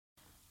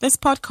This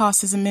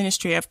podcast is a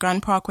ministry of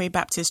Grand Parkway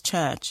Baptist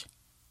Church,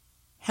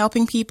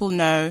 helping people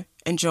know,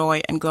 enjoy,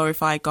 and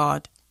glorify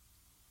God.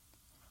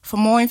 For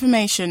more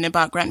information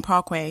about Grand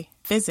Parkway,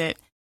 visit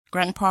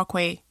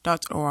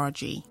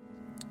grandparkway.org.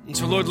 And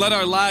so, Lord, let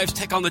our lives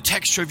take on the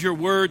texture of your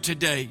word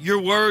today.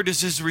 Your word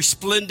is as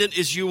resplendent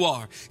as you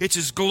are. It's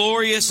as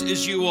glorious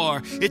as you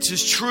are. It's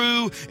as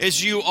true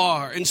as you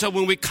are. And so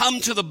when we come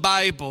to the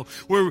Bible,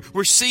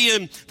 we're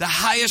seeing the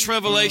highest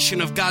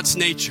revelation of God's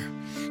nature.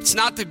 It's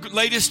not the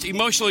latest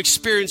emotional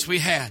experience we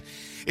had.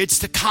 It's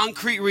the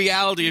concrete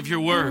reality of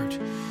your word.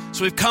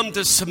 So we've come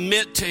to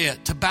submit to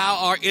it, to bow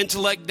our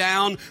intellect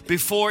down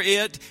before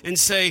it and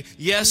say,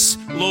 yes,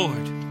 Lord.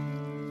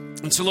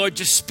 And so, Lord,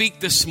 just speak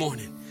this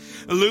morning.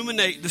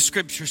 Illuminate the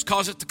scriptures.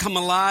 Cause it to come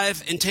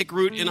alive and take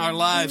root in our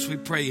lives, we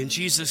pray, in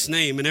Jesus'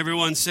 name. And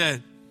everyone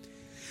said,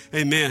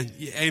 amen.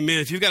 Amen.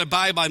 If you've got a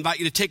Bible, I invite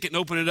you to take it and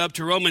open it up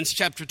to Romans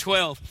chapter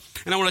 12.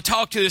 And I want to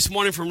talk to you this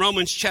morning from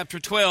Romans chapter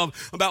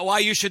 12 about why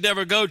you should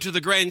never go to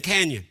the Grand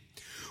Canyon.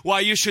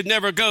 Why you should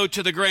never go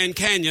to the Grand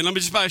Canyon. Let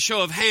me just by a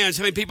show of hands,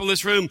 how many people in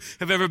this room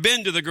have ever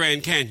been to the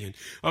Grand Canyon?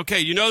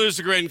 Okay, you know there's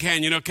the Grand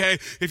Canyon, okay?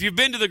 If you've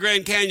been to the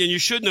Grand Canyon, you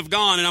shouldn't have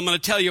gone, and I'm going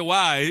to tell you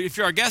why. If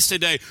you're our guest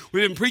today,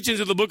 we've been preaching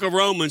through the book of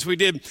Romans. We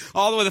did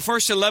all the way the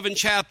first 11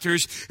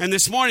 chapters, and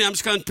this morning I'm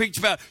just going to preach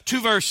about two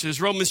verses,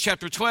 Romans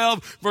chapter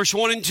 12, verse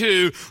 1 and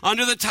 2,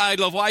 under the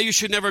title of Why You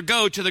Should Never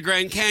Go to the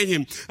Grand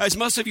Canyon. As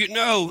most of you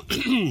know,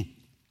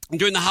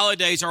 during the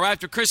holidays or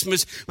after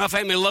Christmas, my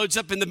family loads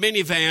up in the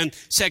minivan,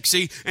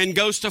 sexy, and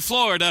goes to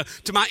Florida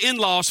to my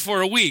in-laws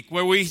for a week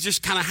where we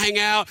just kind of hang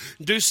out,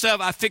 do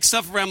stuff. I fix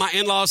stuff around my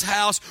in-laws'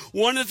 house.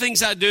 One of the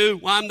things I do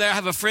while I'm there, I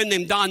have a friend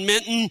named Don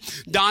Minton.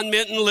 Don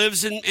Minton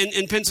lives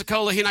in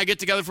Pensacola. He and I get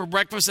together for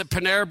breakfast at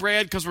Panera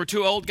Bread because we're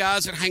two old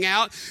guys that hang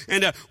out.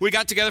 And we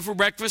got together for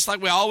breakfast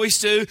like we always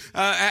do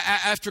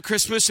after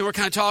Christmas, and we're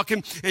kind of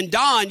talking. And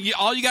Don,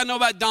 all you got to know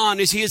about Don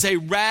is he is a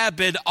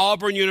rabid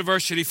Auburn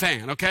University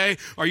fan, okay?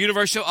 Or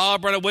University of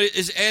Auburn. What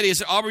is Eddie? Is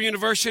it Auburn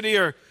University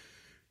or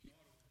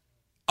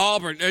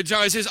Auburn? It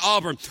says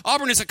Auburn.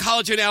 Auburn is a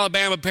college in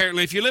Alabama,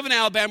 apparently. If you live in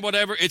Alabama,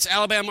 whatever, it's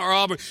Alabama or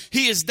Auburn.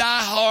 He is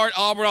diehard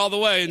Auburn all the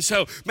way. And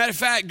so, matter of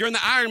fact, during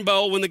the Iron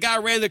Bowl, when the guy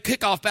ran the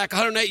kickoff back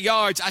 108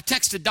 yards, I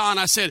texted Don.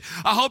 I said,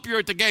 I hope you're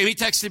at the game. He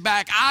texted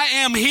back, I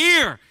am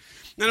here.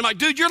 And I'm like,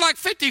 dude, you're like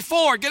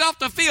 54. Get off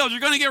the field.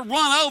 You're going to get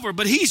run over.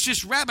 But he's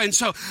just rabid. And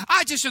so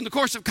I just, in the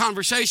course of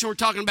conversation, we're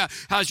talking about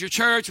how's your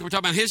church. We're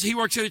talking about he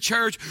works at a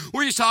church.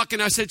 We're just talking.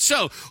 I said,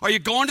 so are you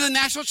going to the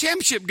national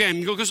championship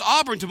game? Because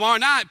Auburn tomorrow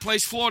night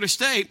plays Florida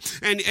State.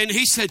 And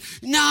he said,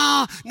 no,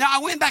 I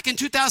went back in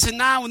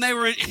 2009 when they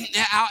were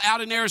out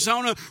in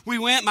Arizona. We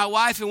went, my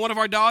wife and one of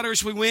our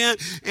daughters, we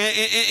went.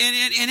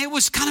 And it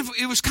was kind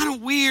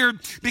of weird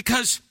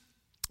because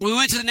we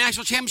went to the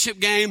national championship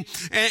game,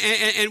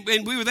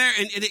 and we were there,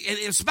 and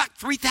it was about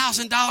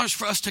 $3,000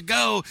 for us to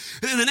go.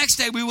 And then the next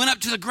day, we went up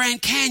to the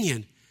Grand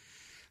Canyon.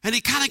 And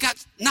he kind of got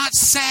not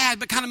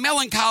sad, but kind of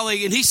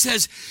melancholy. And he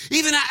says,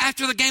 even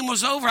after the game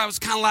was over, I was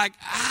kind of like,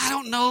 I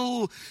don't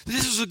know,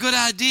 this was a good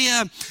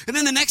idea. And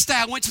then the next day,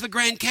 I went to the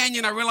Grand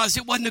Canyon. I realized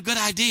it wasn't a good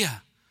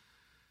idea.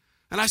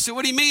 And I said,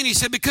 what do you mean? He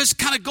said, because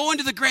kind of going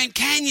to the Grand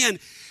Canyon,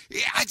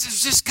 I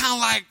was just kind of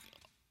like,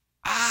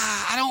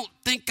 I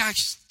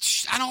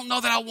don't know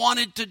that I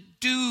wanted to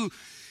do.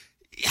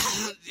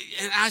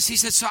 And he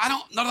said, so I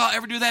don't know that I'll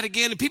ever do that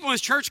again. And people in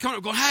his church come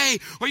up going, hey,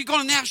 are you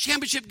going to the national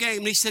championship game?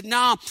 And he said,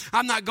 no,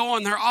 I'm not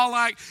going. They're all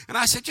like, and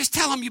I said, just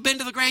tell them you've been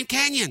to the Grand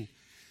Canyon.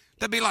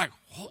 They'd be like,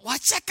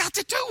 what's that got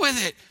to do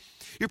with it?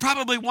 You're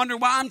probably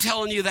wondering why I'm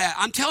telling you that.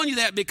 I'm telling you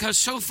that because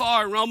so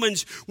far in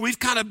Romans, we've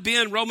kind of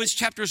been, Romans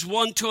chapters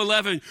 1 to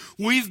 11,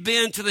 we've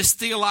been to this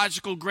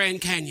theological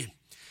Grand Canyon.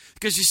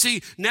 Because you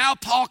see, now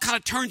Paul kind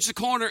of turns the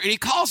corner and he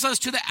calls us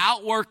to the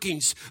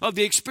outworkings of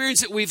the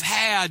experience that we've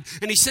had.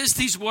 And he says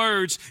these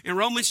words in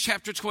Romans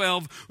chapter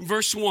 12,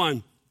 verse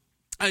 1.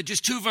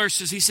 Just two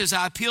verses. He says,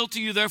 I appeal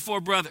to you, therefore,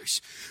 brothers,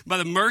 by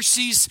the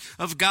mercies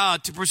of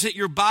God, to present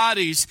your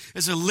bodies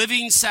as a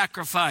living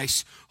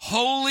sacrifice,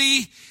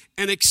 holy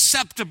and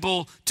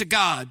acceptable to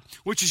God,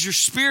 which is your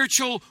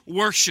spiritual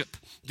worship.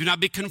 Do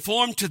not be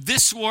conformed to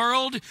this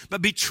world,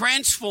 but be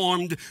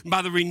transformed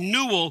by the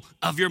renewal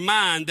of your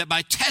mind, that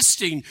by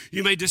testing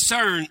you may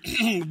discern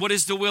what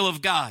is the will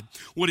of God,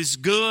 what is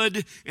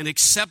good and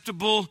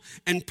acceptable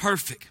and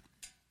perfect.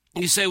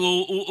 You say,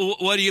 well,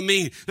 what do you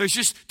mean? There's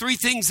just three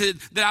things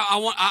that I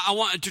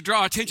want to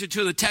draw attention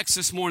to in the text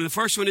this morning. The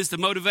first one is the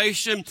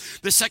motivation.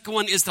 The second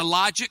one is the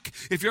logic.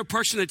 If you're a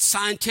person that's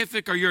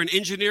scientific or you're an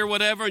engineer,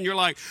 whatever, and you're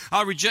like,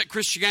 I reject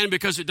Christianity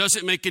because it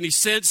doesn't make any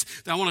sense,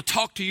 then I want to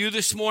talk to you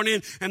this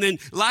morning. And then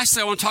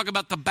lastly, I want to talk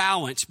about the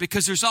balance,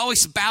 because there's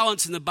always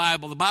balance in the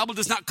Bible. The Bible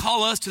does not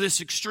call us to this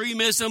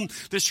extremism,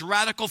 this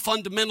radical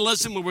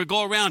fundamentalism where we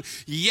go around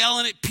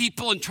yelling at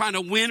people and trying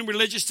to win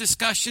religious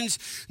discussions.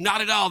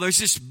 Not at all. There's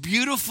this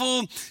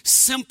beautiful,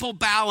 simple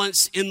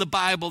balance in the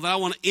Bible that I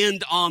want to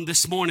end on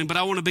this morning. But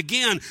I want to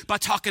begin by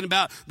talking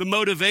about the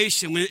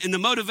motivation. In the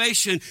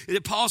motivation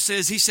that Paul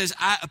says, he says,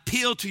 I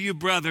appeal to you,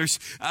 brothers,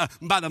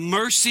 by the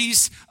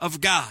mercies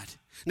of God.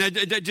 Now,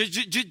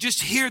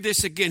 just hear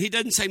this again. He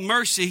doesn't say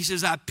mercy. He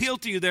says, I appeal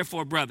to you,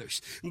 therefore,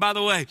 brothers. And by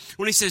the way,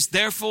 when he says,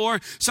 therefore,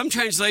 some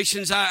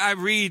translations I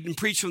read and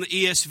preach from the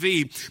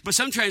ESV, but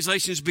some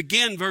translations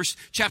begin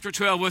chapter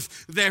 12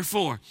 with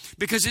therefore.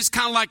 Because it's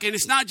kind of like, and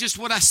it's not just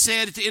what I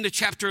said at the end of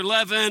chapter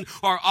 11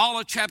 or all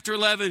of chapter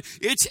 11.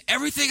 It's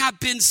everything I've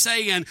been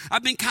saying.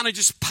 I've been kind of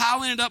just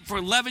piling it up for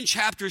 11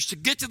 chapters to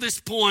get to this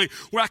point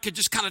where I could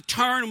just kind of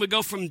turn and we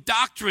go from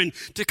doctrine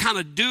to kind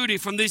of duty,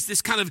 from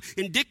this kind of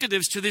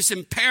indicatives to this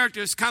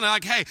imperative. It's kind of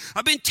like, hey,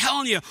 I've been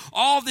telling you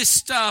all this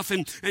stuff.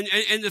 And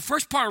the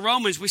first part of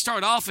Romans, we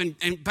start off and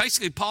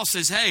basically Paul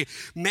says, hey,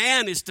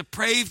 man is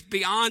depraved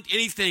beyond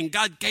anything.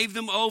 God gave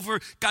them over.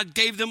 God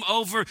gave them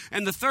over.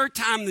 And the third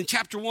time in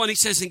chapter 1, he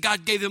says, and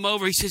God gave them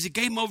over. He says he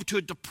gave them over to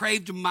a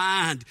depraved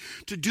mind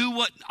to do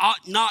what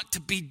ought not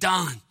to be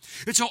done.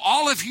 And so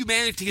all of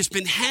humanity has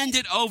been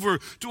handed over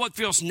to what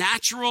feels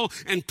natural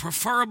and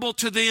preferable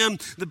to them.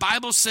 The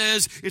Bible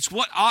says it's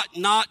what ought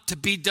not to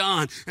be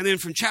done. And then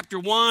from chapter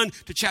 1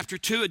 to chapter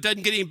 2, it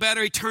doesn't get any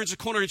better. He turns the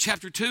corner in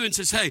chapter 2 and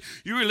says, hey,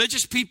 you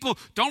religious people,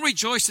 don't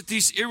rejoice that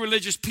these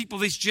irreligious people,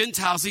 these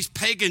Gentiles, these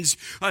pagans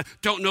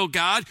don't know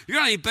God. You're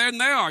not any better than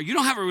they are. You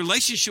don't have a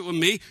relationship with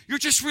me. You're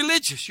just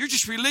religious. You're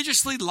just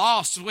religiously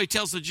lost, is what he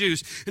tells the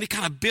Jews. And he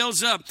kind of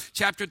builds up.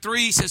 Chapter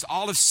 3, he says,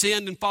 all have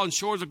sinned and fallen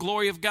short of the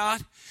glory of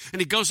God. And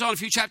he goes on a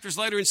few chapters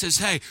later and says,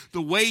 hey,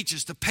 the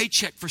wages, the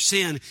paycheck for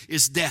sin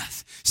is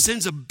death.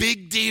 Sin's a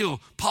big deal.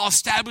 Paul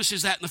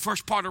establishes that in the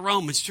first part of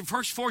Romans. The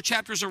first 4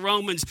 chapters of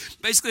Romans,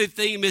 basically the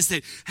theme is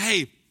that,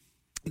 hey,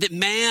 that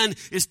man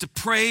is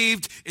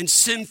depraved and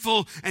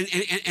sinful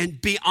and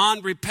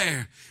beyond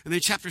repair. And then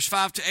chapters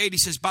 5 to 8, he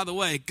says, by the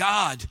way,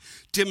 God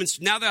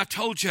demonstrates, now that I've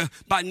told you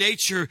by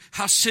nature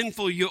how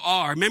sinful you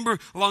are. Remember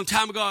a long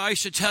time ago, I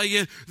used to tell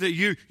you that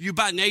you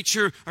by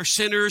nature are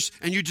sinners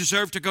and you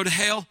deserve to go to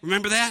hell.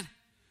 Remember that?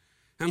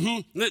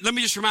 Let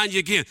me just remind you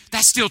again.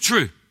 That's still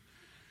true.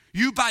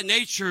 You by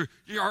nature,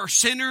 you are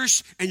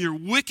sinners and you're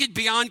wicked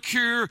beyond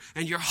cure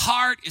and your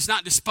heart is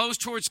not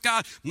disposed towards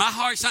God. My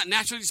heart's not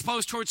naturally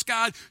disposed towards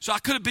God. So I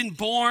could have been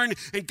born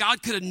and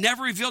God could have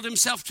never revealed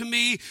himself to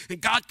me and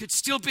God could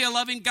still be a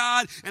loving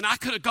God and I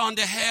could have gone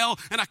to hell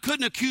and I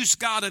couldn't accuse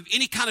God of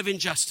any kind of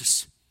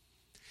injustice.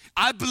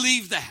 I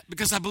believe that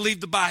because I believe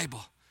the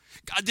Bible.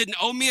 God didn't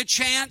owe me a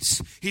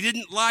chance. He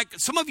didn't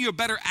some of you are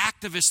better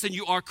activists than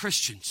you are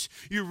Christians.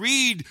 You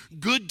read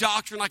good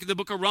doctrine like in the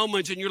book of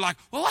Romans and you're like,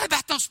 well, what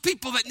about those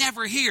people that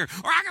never hear?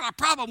 Or I got a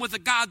problem with a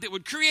God that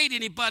would create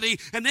anybody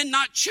and then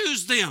not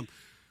choose them.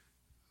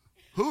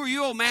 Who are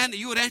you, old man, that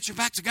you would answer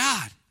back to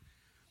God?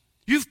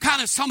 You've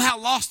kind of somehow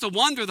lost the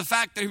wonder of the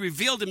fact that he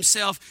revealed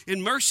himself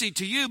in mercy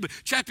to you. But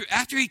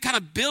after he kind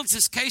of builds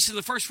this case in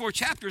the first 4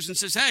 chapters and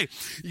says, hey,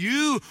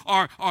 you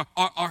are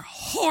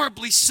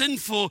horribly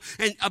sinful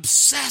and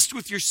obsessed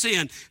with your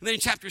sin. And then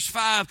in chapters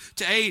 5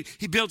 to 8,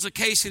 he builds a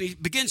case and he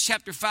begins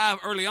chapter 5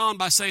 early on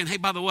by saying, hey,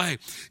 by the way,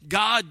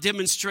 God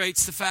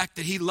demonstrates the fact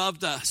that he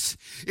loved us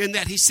in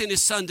that he sent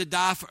his son to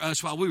die for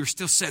us while we were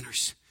still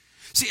sinners.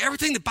 See,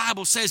 everything the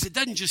Bible says, it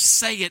doesn't just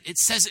say it, it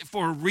says it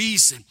for a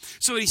reason.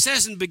 So he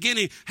says in the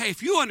beginning, hey,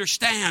 if you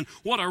understand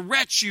what a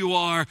wretch you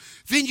are,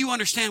 then you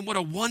understand what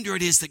a wonder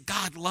it is that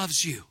God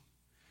loves you.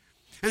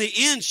 And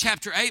he ends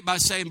chapter 8 by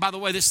saying, by the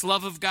way, this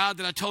love of God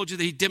that I told you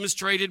that he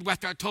demonstrated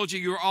after I told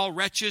you were all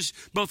wretches,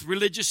 both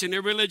religious and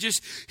irreligious.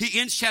 He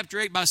ends chapter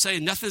 8 by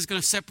saying, nothing's going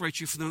to separate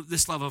you from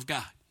this love of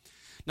God.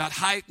 Not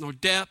height nor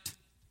depth,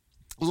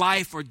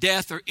 life or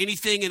death or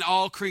anything in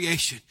all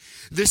creation.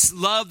 This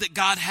love that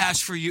God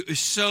has for you is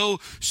so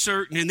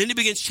certain. And then he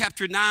begins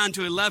chapter 9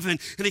 to 11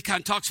 and he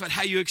kind of talks about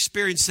how you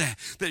experience that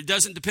it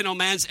doesn't depend on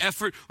man's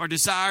effort or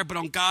desire, but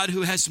on God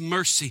who has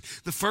mercy.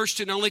 The first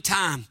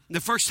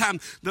time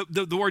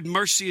the word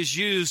mercy is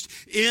used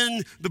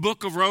in the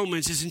book of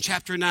Romans is in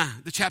chapter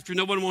 9, the chapter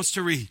no one wants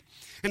to read.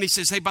 And he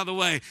says, hey, by the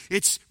way,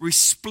 it's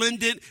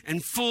resplendent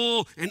and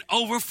full and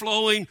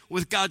overflowing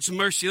with God's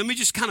mercy. Let me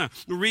just kind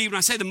of read. When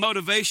I say the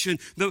motivation,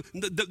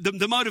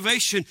 the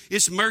motivation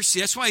is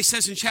mercy. That's why he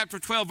says in chapter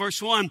 12,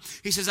 verse 1,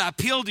 he says, I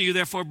appeal to you,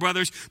 therefore,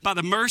 brothers, by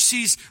the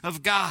mercies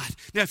of God.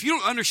 Now, if you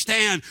don't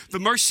understand the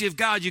mercy of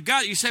God,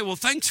 you say, well,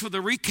 thanks for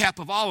the recap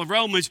of all of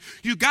Romans.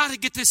 You got to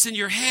get this in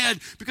your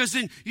head because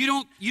then you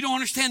don't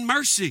understand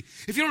mercy.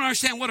 If you don't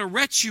understand what a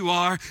wretch you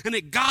are and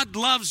that God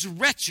loves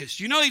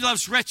wretches. You know he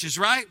loves wretches,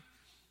 right?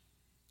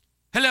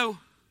 Hello?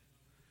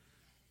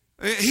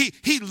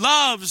 He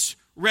loves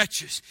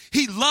wretches.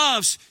 He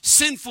loves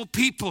sinful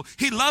people.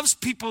 He loves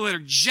people that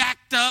are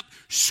jacked up,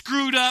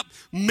 screwed up,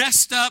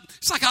 messed up.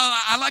 It's like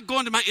I like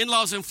going to my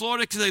in-laws in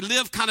Florida because they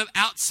live kind of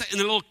outside in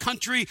a little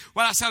country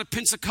right outside of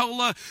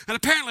Pensacola. And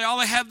apparently all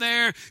they have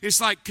there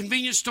is like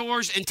convenience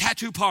stores and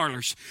tattoo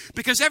parlors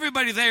because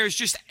everybody there is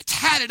just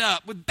tatted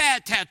up with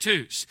bad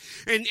tattoos.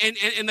 And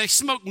they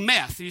smoke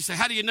meth. And you say,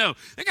 how do you know?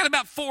 They got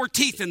about 4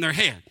 teeth in their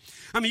head.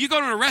 I mean, you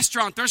go to a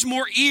restaurant, there's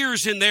more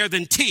ears in there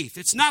than teeth.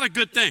 It's not a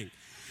good thing.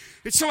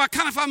 And so I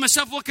kind of find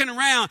myself looking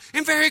around,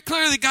 and very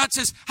clearly God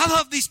says, I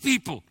love these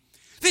people.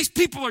 These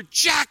people are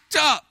jacked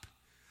up.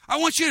 I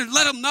want you to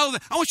let them know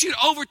that. I want you to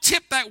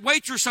overtip that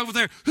waitress over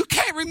there who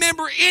can't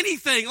remember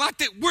anything, like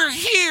that we're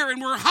here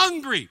and we're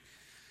hungry.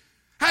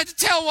 I had to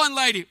tell one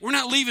lady, we're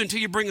not leaving until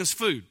you bring us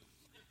food.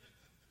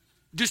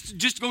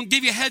 Just going to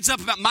give you a heads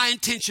up about my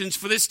intentions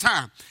for this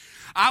time.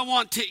 I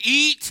want to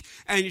eat,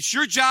 and it's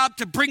your job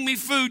to bring me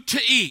food to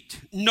eat.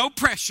 No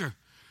pressure.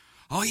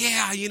 Oh,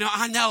 yeah,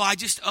 I know. I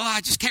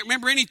just can't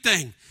remember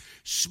anything.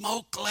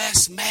 Smoke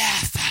less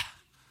meth.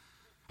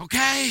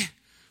 Okay?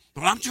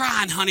 Well, I'm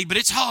trying, honey, but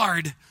it's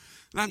hard.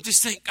 And I'm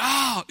just thinking,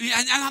 and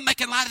I'm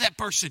making light of that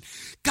person.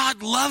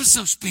 God loves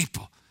those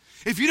people.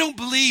 If you don't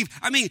believe,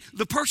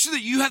 the person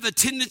that you have the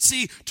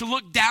tendency to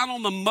look down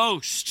on the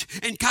most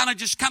and kind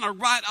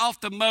of write off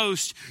the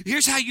most,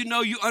 here's how you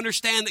know you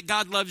understand that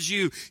God loves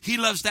you. He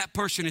loves that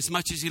person as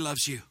much as he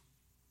loves you.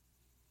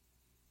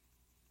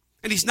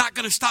 And he's not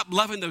going to stop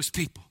loving those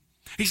people.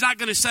 He's not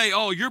going to say,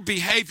 oh, your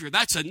behavior,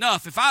 that's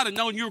enough. If I'd have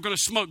known you were going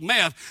to smoke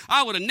meth,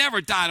 I would have never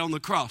died on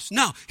the cross.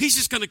 No, he's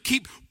just going to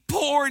keep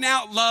pouring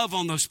out love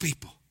on those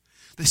people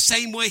the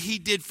same way he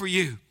did for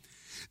you.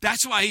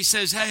 That's why he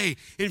says, hey,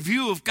 in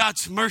view of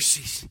God's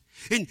mercies,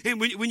 and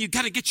when you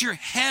got to get your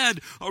head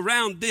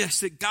around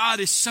this, that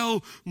God is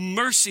so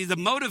mercy. The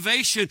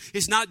motivation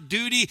is not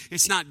duty.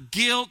 It's not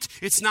guilt.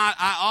 It's not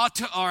I ought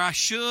to or I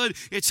should.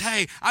 It's,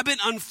 hey, I've been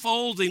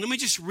unfolding. Let me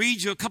just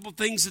read you a couple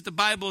things that the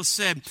Bible has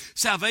said.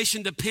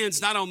 Salvation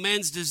depends not on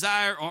man's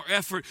desire or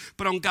effort,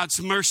 but on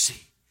God's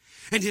mercy.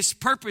 And his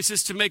purpose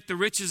is to make the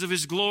riches of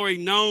his glory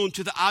known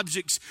to the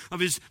objects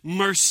of his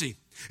mercy.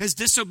 As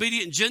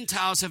disobedient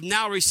Gentiles have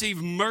now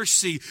received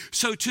mercy,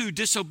 so too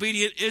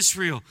disobedient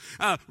Israel.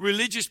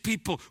 Religious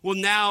people will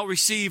now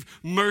receive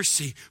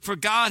mercy. For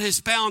God has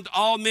bound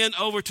all men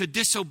over to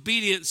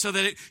disobedience so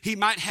that he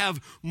might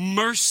have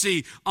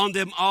mercy on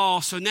them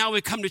all. So now we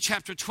come to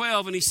chapter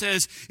 12 and he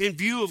says, in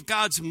view of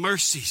God's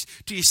mercies.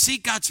 Do you see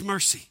God's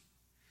mercy?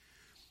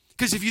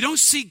 Because if you don't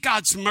see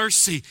God's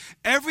mercy,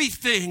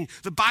 everything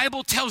the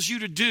Bible tells you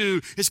to do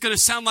is going to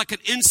sound like an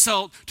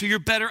insult to your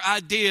better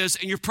ideas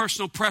and your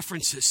personal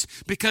preferences.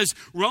 Because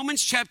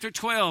Romans chapter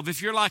 12,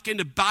 if you're like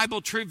into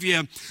Bible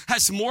trivia,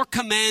 has more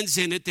commands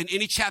in it than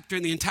any chapter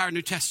in the entire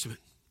New Testament.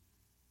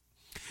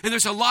 And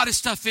there's a lot of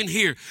stuff in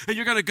here. And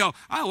you're going to go,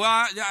 oh,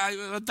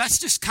 well, that's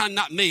just kind of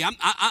not me.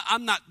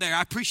 I'm not there.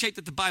 I appreciate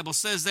that the Bible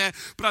says that,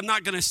 but I'm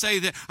not going to say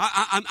that.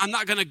 I'm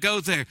not going to go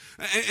there.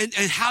 And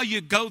how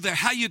you go there,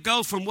 how you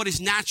go from what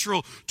is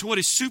natural to what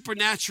is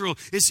supernatural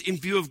is in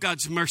view of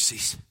God's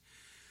mercies.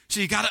 So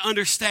you got to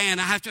understand,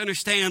 I have to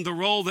understand the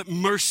role that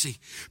mercy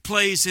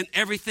plays in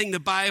everything the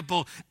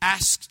Bible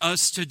asks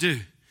us to do.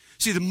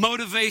 See, the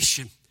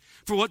motivation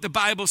for what the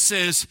Bible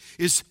says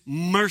is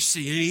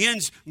mercy. And he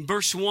ends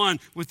verse 1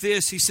 with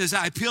this. He says,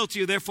 I appeal to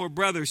you, therefore,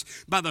 brothers,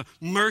 by the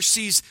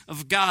mercies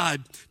of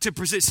God, to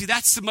present. See,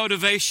 that's the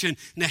motivation.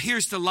 Now,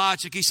 here's the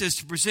logic. He says,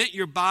 to present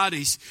your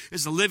bodies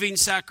as a living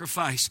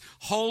sacrifice,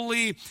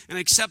 holy and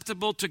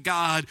acceptable to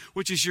God,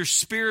 which is your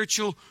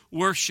spiritual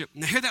worship.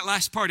 Now, hear that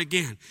last part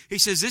again. He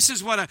says, this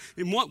is what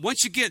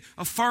once you get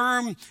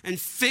affirmed and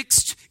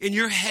fixed in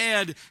your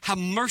head how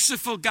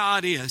merciful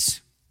God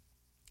is,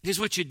 here's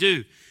what you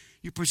do.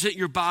 You present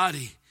your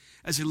body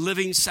as a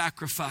living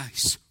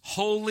sacrifice,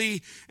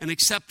 holy and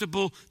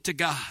acceptable to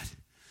God.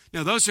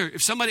 Now, those are,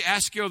 if somebody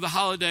asks you over the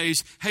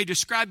holidays, hey,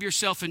 describe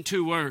yourself in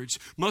 2 words,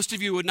 most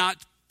of you would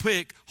not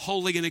pick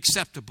holy and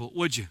acceptable,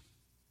 would you?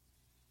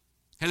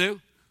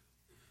 Hello?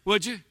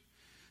 Would you?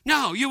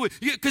 No, you would,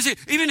 because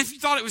even if you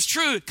thought it was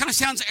true, it kind of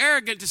sounds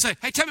arrogant to say,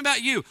 hey, tell me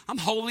about you. I'm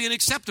holy and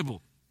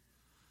acceptable.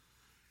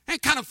 Hey,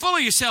 kind of full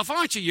of yourself,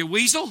 aren't you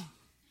weasel?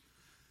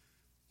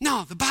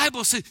 No, the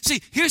Bible says,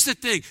 see, here's the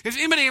thing. If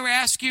anybody ever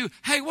asks you,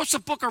 hey, what's the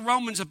book of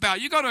Romans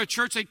about? You go to a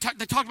church, they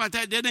talk about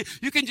that, didn't they?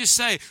 You can just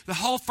say the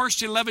whole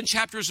first 11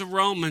 chapters of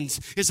Romans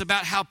is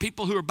about how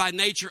people who are by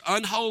nature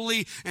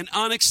unholy and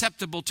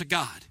unacceptable to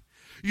God.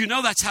 You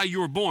know that's how you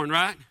were born,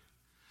 right?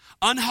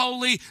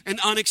 Unholy and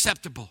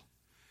unacceptable.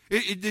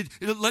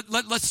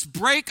 Let's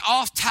break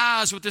off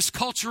ties with this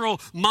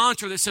cultural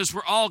mantra that says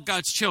we're all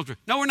God's children.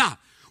 No, we're not.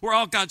 We're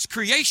all God's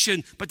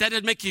creation, but that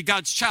doesn't make you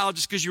God's child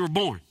just because you were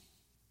born.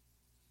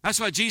 That's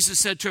why Jesus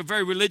said to a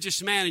very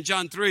religious man in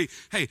John 3,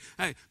 hey,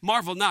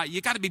 marvel not, you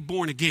got to be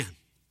born again.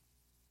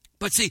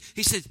 But see,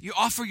 he said, you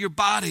offer your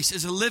bodies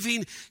as a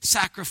living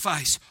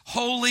sacrifice,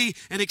 holy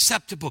and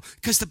acceptable.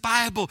 Because the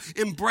Bible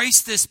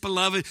embraced this,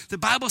 beloved. The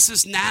Bible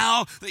says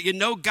now that you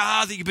know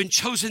God, that you've been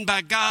chosen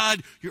by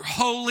God, you're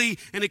holy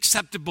and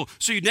acceptable.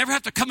 So you never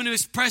have to come into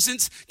his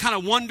presence kind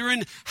of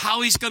wondering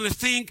how he's going to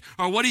think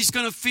or what he's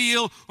going to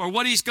feel or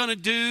what he's going to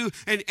do.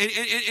 And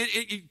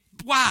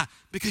why?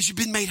 Because you've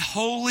been made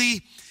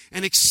holy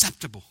and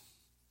acceptable.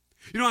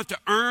 You don't have to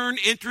earn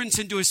entrance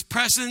into his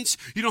presence.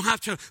 You don't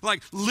have to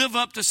live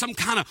up to some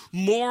kind of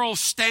moral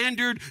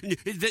standard.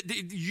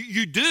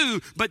 You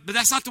do, but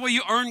that's not the way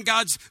you earn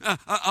God's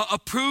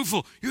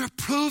approval. You're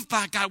approved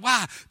by God.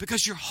 Why?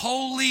 Because you're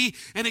holy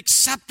and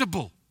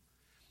acceptable.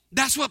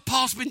 That's what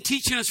Paul's been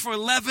teaching us for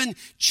 11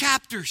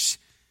 chapters.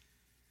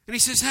 And he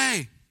says,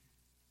 hey,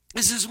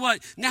 This is what,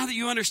 now that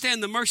you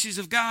understand the mercies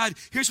of God,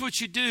 here's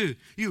what you do.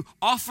 You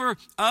offer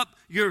up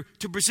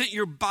to present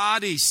your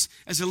bodies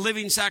as a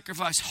living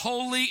sacrifice,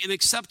 holy and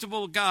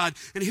acceptable to God.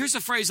 And here's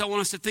a phrase I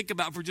want us to think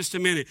about for just a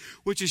minute,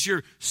 which is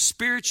your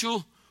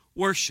spiritual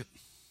worship.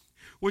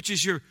 Which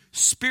is your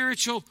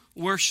spiritual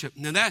worship.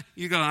 Now that,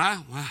 you go, I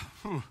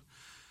don't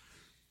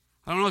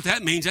know what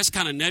that means. That's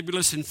kind of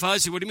nebulous and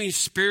fuzzy. What do you mean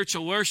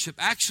spiritual worship?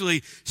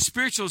 Actually,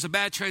 spiritual is a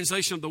bad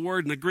translation of the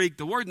word in the Greek.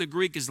 The word in the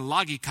Greek is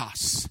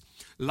logikos.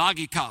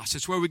 Logikos.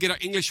 It's where we get our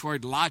English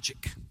word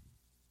logic.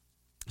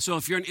 So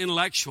if you're an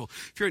intellectual,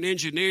 if you're an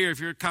engineer, if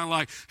you're kind of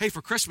like, hey,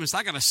 for Christmas,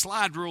 I got a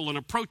slide rule and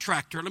a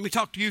protractor. Let me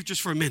talk to you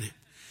just for a minute.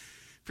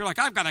 If you're like,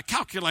 I've got a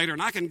calculator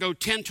and I can go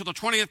 10 to the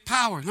 20th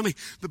power.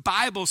 The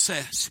Bible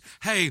says,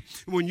 hey,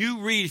 when you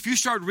read, if you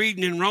start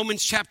reading in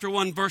Romans chapter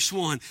 1, verse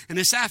 1, and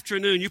this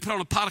afternoon you put on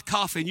a pot of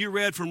coffee and you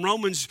read from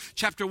Romans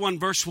chapter 1,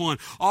 verse 1,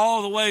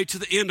 all the way to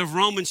the end of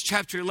Romans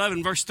chapter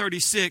 11, verse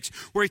 36,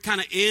 where he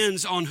kind of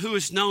ends on who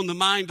has known the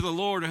mind of the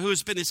Lord, or who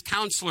has been his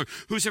counselor,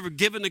 who's ever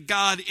given to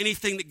God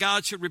anything that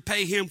God should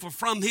repay him, for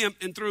from him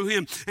and through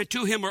him and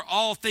to him are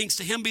all things.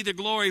 To him be the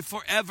glory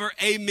forever.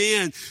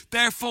 Amen.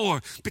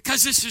 Therefore,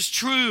 because this is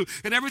true,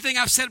 and everything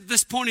I've said at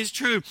this point is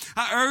true,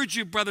 I urge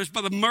you, brothers,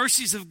 by the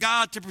mercies of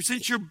God, to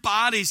present your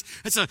bodies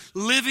as a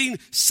living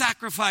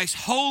sacrifice,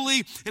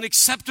 holy and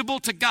acceptable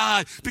to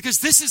God, because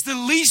this is the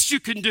least you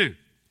can do.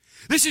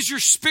 This is your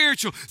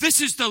spiritual.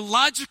 This is the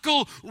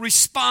logical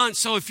response.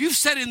 So if you've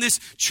sat in this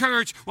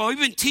church, well, we've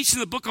been teaching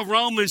the book of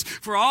Romans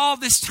for all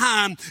this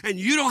time, and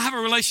you don't have a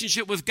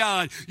relationship with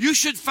God, you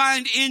should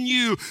find in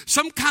you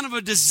some kind of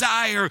a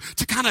desire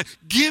to kind of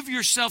give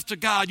yourself to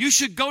God. You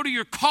should go to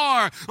your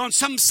car on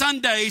some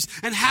Sundays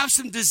and have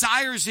some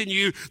desires in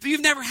you that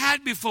you've never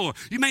had before.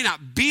 You may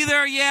not be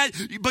there yet,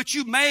 but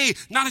you may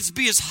not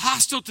be as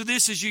hostile to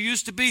this as you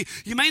used to be.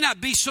 You may not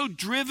be so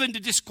driven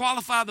to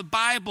disqualify the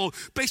Bible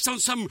based on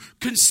some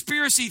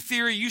conspiracy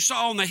theory you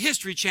saw on the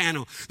History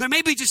Channel. There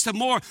may be just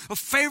a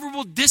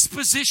favorable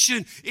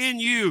disposition in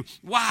you.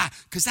 Why?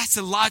 Because that's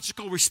a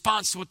logical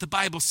response to what the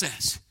Bible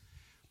says.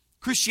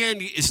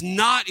 Christianity is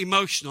not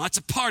emotional. That's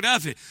a part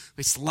of it.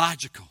 It's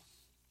logical.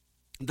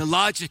 The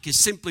logic is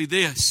simply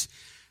this.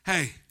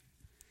 Hey,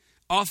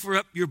 offer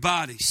up your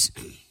bodies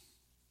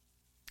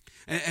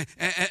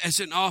as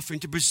an offering,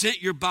 to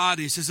present your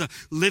bodies as a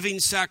living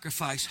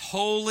sacrifice,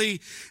 holy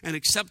and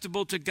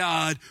acceptable to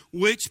God,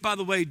 which, by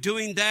the way,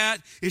 doing that,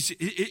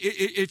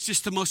 it's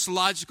just the most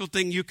logical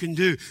thing you can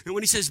do. And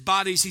when he says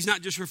bodies, he's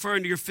not just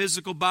referring to your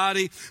physical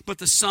body, but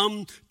the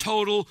sum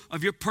total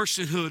of your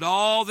personhood,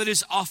 all that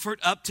is offered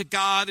up to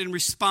God in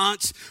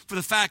response for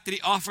the fact that he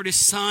offered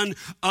his son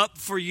up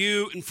for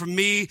you and for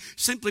me.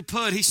 Simply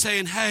put, he's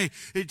saying, hey,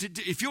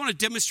 if you want to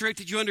demonstrate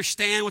that you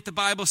understand what the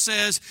Bible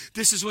says,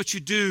 this is what you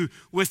do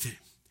with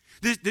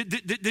it.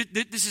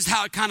 This is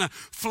how it kind of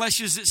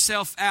fleshes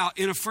itself out.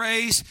 In a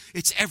phrase,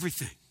 it's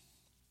everything.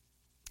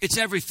 It's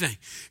everything.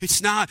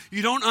 It's not,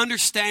 you don't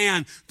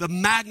understand the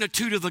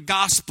magnitude of the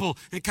gospel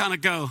and kind of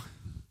go,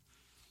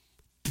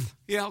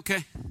 yeah,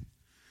 okay.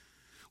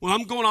 Well,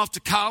 I'm going off to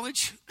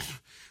college,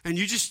 and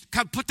you just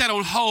kind of put that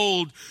on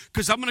hold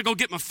because I'm going to go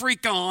get my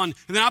freak on,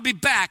 and then I'll be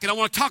back, and I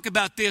want to talk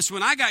about this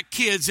when I got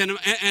kids in a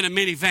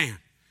minivan.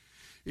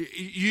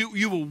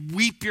 You will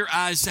weep your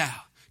eyes out.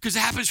 Because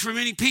it happens for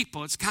many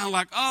people. It's kind of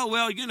like, oh,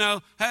 well,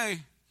 hey,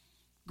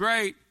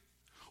 great,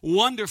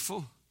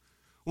 wonderful.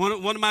 One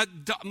of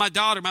my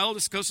daughter, my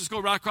oldest, goes to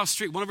school right across the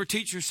street. One of her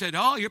teachers said,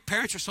 oh, your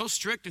parents are so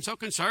strict and so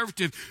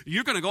conservative.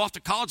 You're going to go off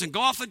to college and go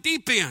off the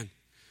deep end.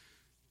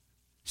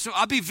 So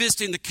I'll be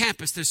visiting the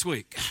campus this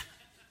week.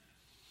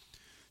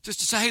 Just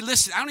to say, hey,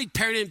 listen, I don't need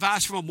parenting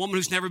advice from a woman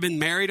who's never been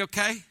married,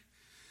 okay?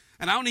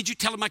 And I don't need you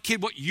telling my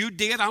kid what you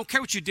did. I don't care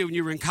what you did when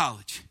you were in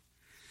college.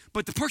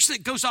 But the person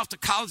that goes off to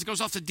college,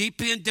 goes off the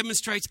deep end,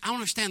 demonstrates, I don't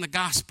understand the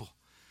gospel.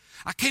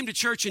 I came to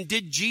church and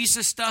did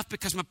Jesus stuff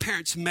because my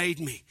parents made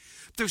me.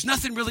 There's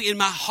nothing really in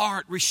my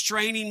heart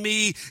restraining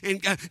me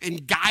and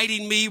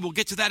guiding me. We'll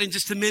get to that in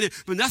just a minute.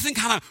 But nothing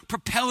kind of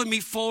propelling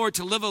me forward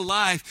to live a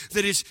life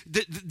that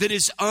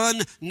is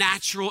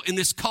unnatural in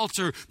this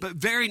culture, but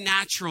very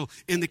natural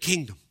in the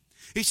kingdom.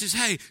 He says,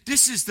 hey,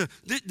 this is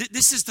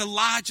the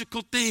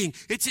logical thing.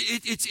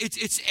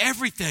 It's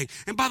everything.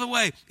 And by the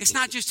way, it's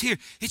not just here.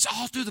 It's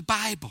all through the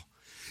Bible.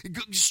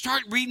 You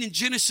start reading in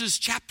Genesis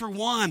chapter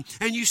 1,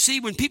 and you see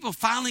when people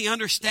finally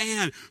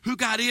understand who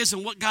God is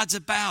and what God's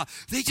about,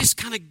 they just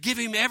kind of give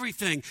him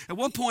everything. At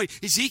one point,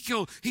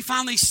 Ezekiel, he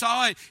finally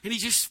saw it, and he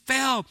just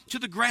fell to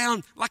the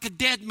ground like a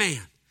dead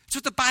man. That's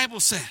what the Bible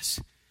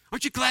says.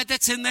 Aren't you glad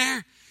that's in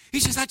there?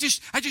 He says, I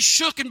just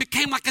shook and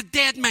became like a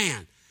dead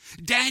man.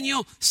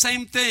 Daniel,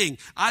 same thing.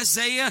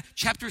 Isaiah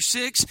chapter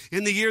 6,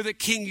 in the year that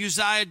King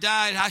Uzziah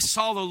died, I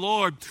saw the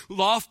Lord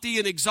lofty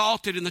and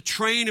exalted, and the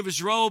train of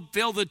his robe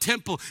filled the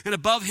temple, and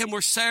above him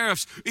were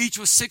seraphs, each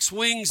with 6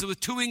 wings, and with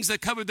 2 wings they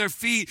covered their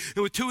feet,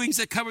 and with 2 wings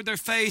they covered their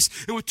face,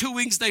 and with 2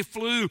 wings they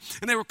flew,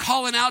 and they were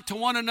calling out to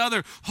one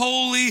another,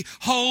 holy,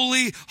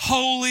 holy,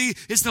 holy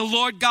is the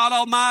Lord God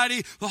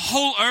Almighty. The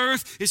whole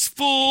earth is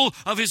full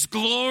of his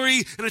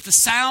glory. And at the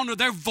sound of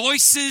their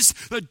voices,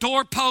 the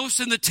doorposts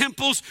and the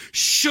temples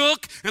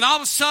shook. And all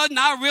of a sudden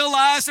I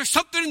realized there's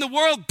something in the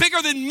world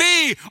bigger than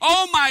me.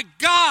 Oh my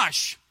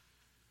gosh.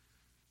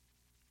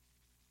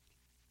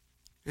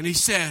 And he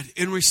said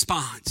in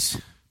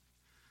response,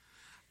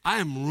 I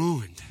am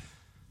ruined.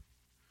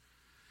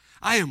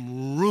 I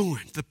am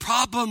ruined. The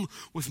problem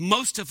with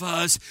most of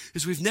us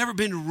is we've never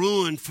been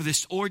ruined for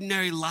this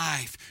ordinary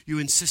life you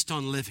insist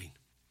on living.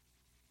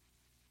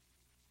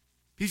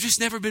 You've just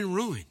never been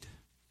ruined.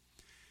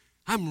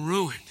 I'm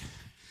ruined.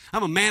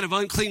 I'm a man of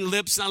unclean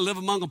lips, and I live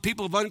among a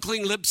people of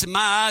unclean lips, and my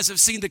eyes have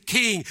seen the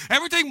King.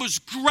 Everything was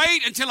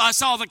great until I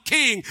saw the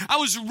King. I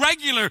was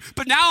regular,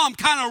 but now I'm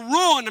kind of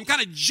ruined. I'm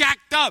kind of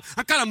jacked up.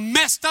 I'm kind of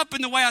messed up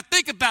in the way I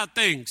think about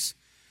things.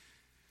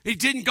 He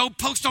didn't go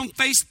post on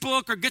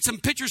Facebook or get some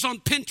pictures on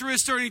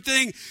Pinterest or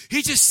anything.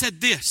 He just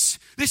said this.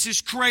 This is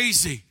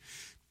crazy.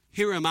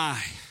 Here am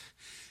I.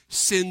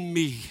 Send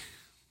me.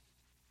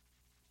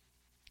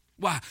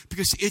 Why?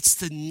 Because it's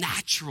the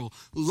natural,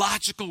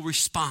 logical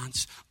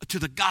response to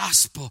the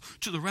gospel,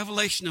 to the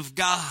revelation of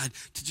God,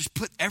 to just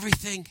put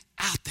everything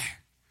out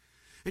there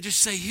and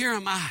just say, here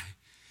am I.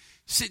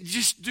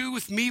 Just do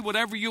with me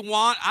whatever you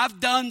want. I've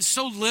done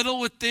so little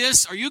with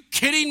this. Are you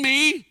kidding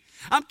me?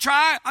 I'm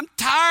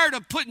tired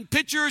of putting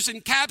pictures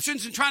and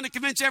captions and trying to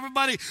convince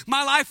everybody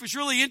my life is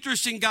really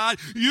interesting, God.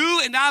 You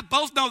and I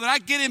both know that I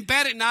get in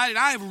bed at night and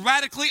I have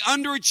radically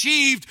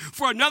underachieved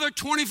for another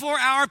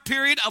 24-hour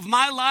period of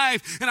my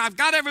life. And I've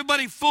got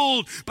everybody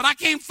fooled, but I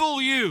can't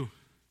fool you.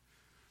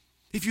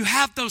 If you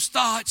have those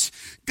thoughts,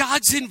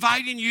 God's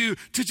inviting you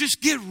to just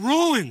get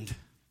ruined.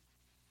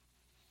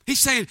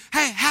 He's saying,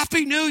 hey,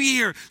 Happy New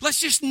Year. Let's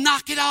just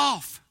knock it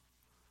off.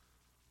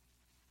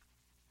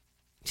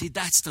 See,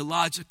 that's the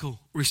logical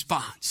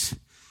response.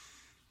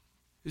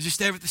 It's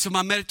just everything. So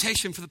my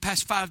meditation for the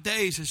past 5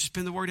 days has just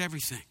been the word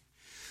everything.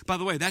 By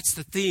the way, that's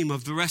the theme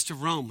of the rest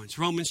of Romans.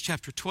 Romans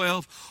chapter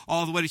 12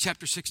 all the way to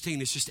chapter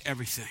 16 is just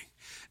everything.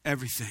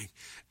 Everything.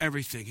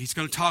 Everything. He's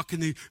going to talk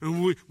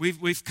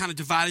we've kind of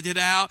divided it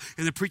out,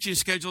 and the preaching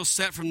schedule is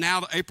set from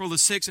now to April the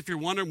 6th. If you're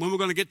wondering when we're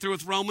going to get through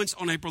with Romans,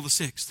 on April the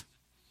 6th.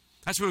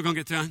 That's when we're going to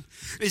get done.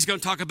 He's going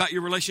to talk about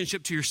your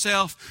relationship to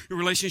yourself, your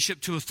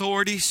relationship to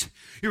authorities,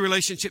 your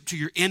relationship to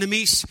your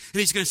enemies. And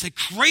he's going to say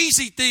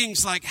crazy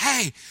things like,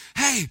 hey,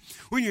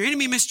 when your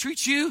enemy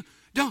mistreats you,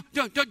 don't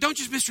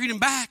just mistreat him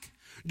back.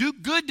 Do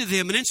good to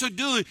them. And in so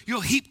doing,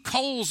 you'll heap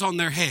coals on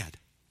their head.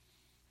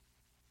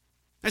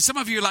 And some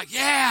of you are like,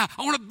 yeah,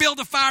 I want to build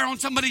a fire on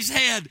somebody's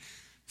head.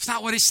 It's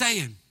not what he's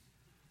saying.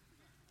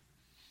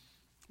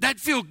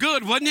 That'd feel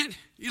good, wouldn't it?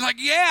 You're like,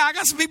 yeah, I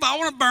got some people I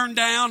want to burn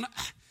down.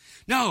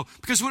 No,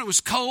 because when it was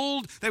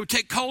cold, they would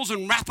take coals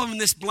and wrap them in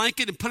this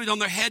blanket and put it on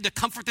their head to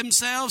comfort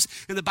themselves.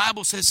 And the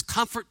Bible says,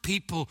 comfort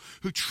people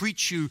who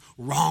treat you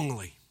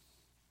wrongly.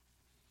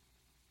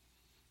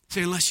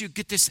 So unless you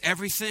get this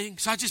everything.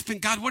 So I've just been,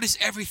 God, what is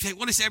everything?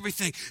 What is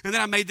everything? And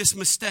then I made this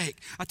mistake.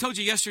 I told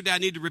you yesterday I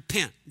need to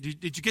repent.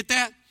 Did you get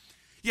that?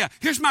 Yeah,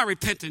 here's my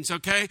repentance,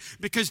 okay?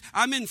 Because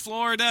I'm in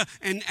Florida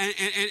and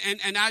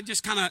I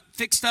just kind of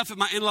fix stuff at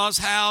my in-laws'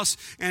 house,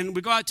 and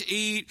we go out to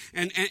eat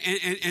and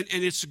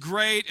it's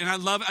great, and I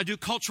love it. I do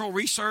cultural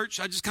research.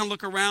 I just kind of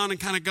look around and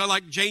kind of go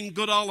like Jane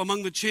Goodall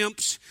among the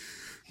chimps.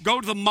 Go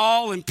to the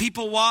mall and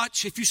people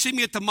watch. If you see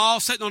me at the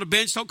mall sitting on a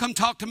bench, don't come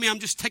talk to me. I'm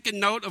just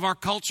taking note of our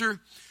culture.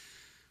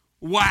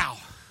 Wow.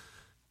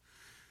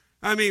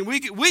 I mean, we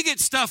get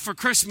stuff for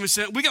Christmas.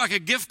 We get like a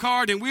gift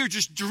card, and we're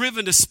just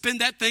driven to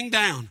spend that thing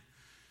down.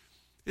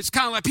 It's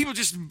kind of like people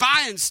just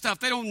buying stuff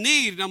they don't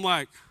need. And I'm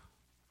like,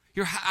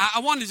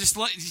 I wanted to just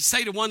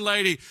say to one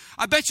lady,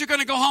 I bet you're going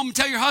to go home and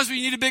tell your husband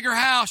you need a bigger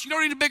house. You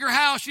don't need a bigger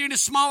house. You need a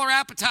smaller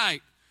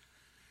appetite.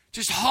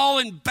 Just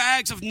hauling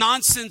bags of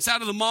nonsense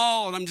out of the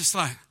mall. And I'm just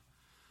like,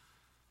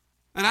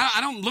 and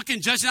I don't look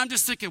and judge it. I'm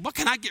just thinking, what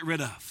can I get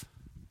rid of?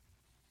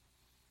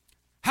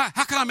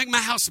 How can I make my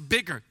house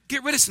bigger?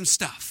 Get rid of some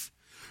stuff.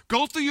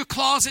 Go through your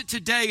closet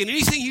today, and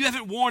anything you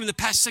haven't worn in the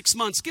past 6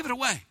 months, give it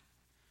away.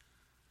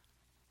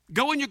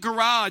 Go in your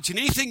garage, and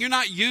anything you're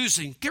not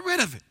using, get rid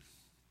of it.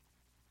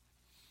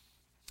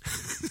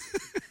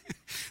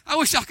 I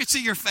wish I could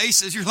see your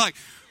faces. You're like,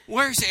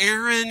 where's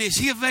Aaron? Is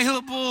he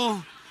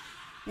available?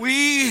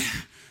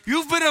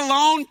 You've been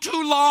alone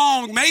too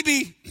long.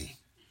 Maybe.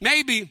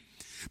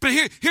 But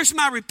here's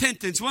my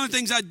repentance. One of the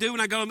things I do when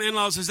I go to my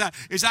in-laws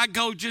is I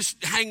go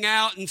just hang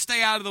out and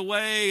stay out of the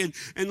way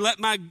and let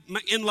my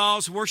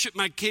in-laws worship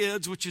my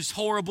kids, which is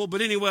horrible. But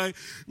anyway,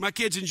 my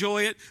kids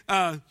enjoy it.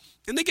 And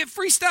they get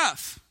free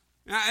stuff.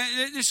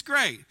 It's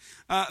great.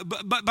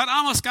 But I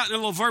almost got in a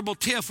little verbal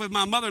tiff with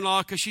my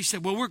mother-in-law because she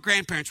said, well, we're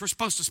grandparents. We're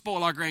supposed to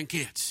spoil our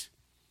grandkids.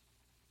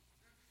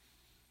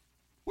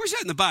 Where's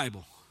that in the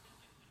Bible?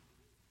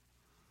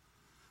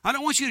 I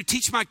don't want you to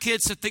teach my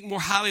kids to think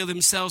more highly of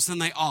themselves than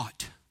they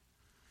ought.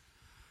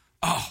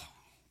 Oh,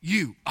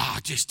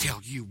 I'll just tell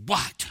you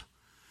what,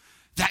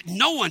 that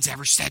no one's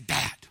ever said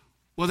that.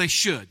 Well, they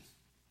should.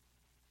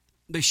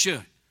 They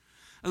should.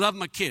 I love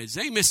my kids.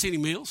 They ain't missed any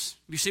meals.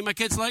 Have you seen my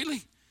kids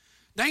lately?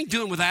 They ain't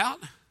doing without.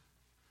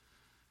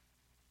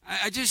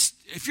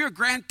 If you're a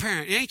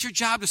grandparent, it ain't your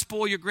job to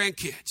spoil your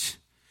grandkids.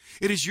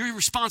 It is your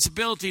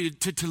responsibility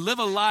to live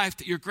a life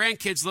that your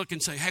grandkids look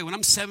and say, hey, when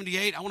I'm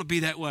 78, I want to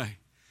be that way.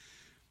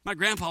 My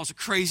grandpa's a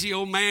crazy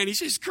old man. He's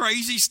just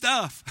crazy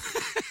stuff.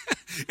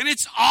 And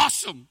it's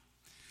awesome.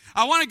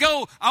 I want to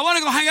go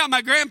hang out with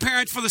my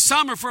grandparents for the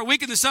summer, for a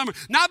week in the summer,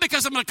 not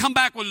because I'm going to come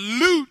back with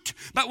loot,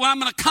 but when I'm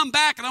going to come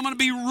back and I'm going to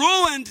be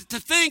ruined to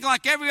think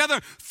like every other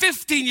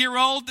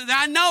 15-year-old that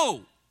I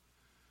know.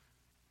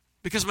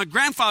 Because my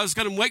grandfather's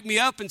going to wake me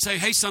up and say,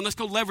 hey, son, let's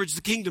go leverage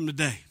the kingdom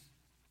today.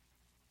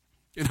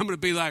 And I'm going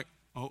to be like,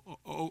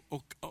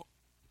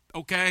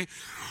 okay.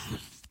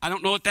 I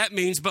don't know what that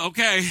means, but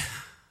okay.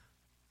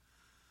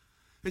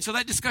 And so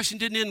that discussion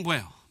didn't end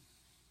well.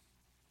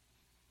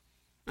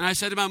 And I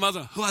said to my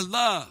mother, who I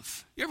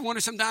love, you ever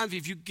wonder sometimes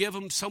if you give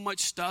them so much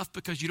stuff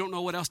because you don't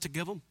know what else to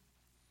give them?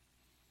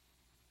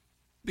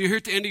 You're here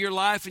at the end of your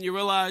life and you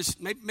realize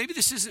maybe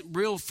this isn't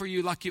real for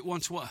you like it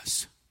once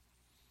was.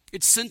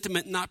 It's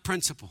sentiment, not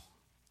principle.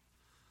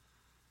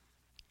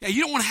 Yeah,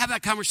 you don't want to have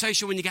that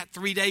conversation when you got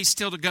 3 days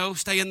still to go.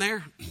 Stay in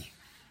there.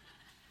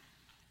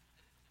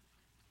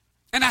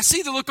 And I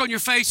see the look on your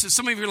face that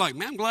some of you are like,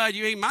 man, I'm glad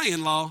you ain't my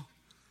in-law.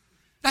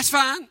 That's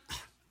fine.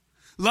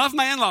 Love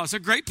my in-laws.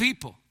 They're great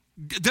people.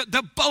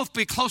 They'll both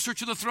be closer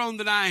to the throne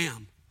than I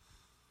am.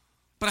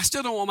 But I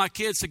still don't want my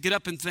kids to get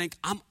up and think,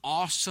 I'm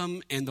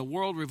awesome and the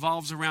world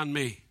revolves around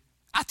me.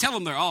 I tell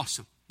them they're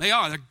awesome. They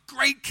are. They're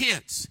great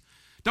kids.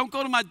 Don't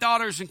go to my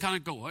daughters and kind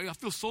of go, hey, I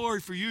feel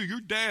sorry for you.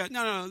 You're dad.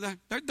 No.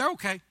 They're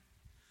okay.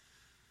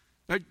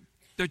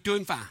 They're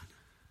doing fine.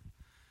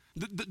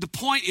 The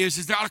point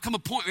is there ought to come a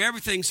point where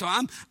everything. So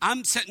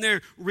I'm sitting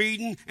there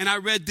reading, and I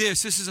read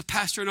this. This is a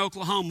pastor in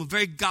Oklahoma, a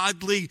very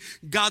godly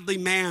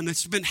man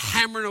that's been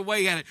hammering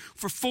away at it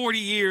for 40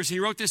 years. He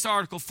wrote this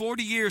article,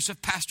 40 years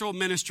of pastoral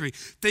ministry,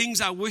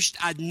 things I wished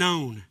I'd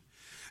known.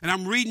 And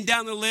I'm reading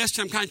down the list,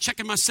 and I'm kind of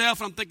checking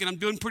myself, and I'm thinking, I'm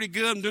doing pretty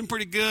good.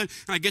 And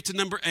I get to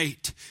number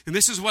 8. And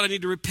this is what I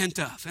need to repent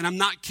of. And I'm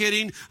not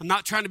kidding. I'm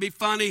not trying to be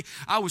funny.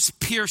 I was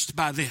pierced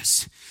by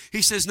this.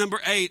 He says, number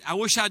 8, I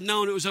wish I'd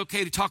known it was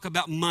okay to talk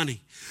about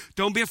money.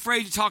 Don't be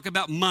afraid to talk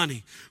about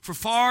money. For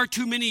far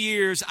too many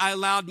years, I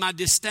allowed my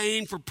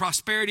disdain for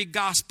prosperity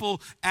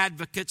gospel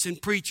advocates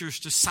and preachers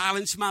to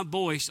silence my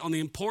voice on the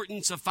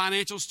importance of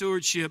financial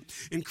stewardship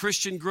in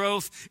Christian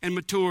growth and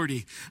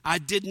maturity. I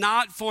did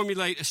not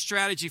formulate a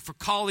strategy for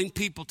calling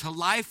people to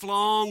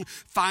lifelong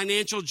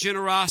financial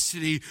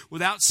generosity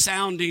without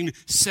sounding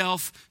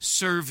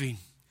self-serving.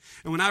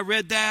 And when I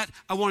read that,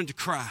 I wanted to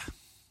cry.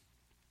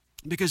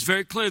 Because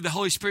very clearly the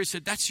Holy Spirit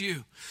said, that's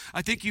you.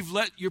 I think you've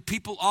let your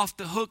people off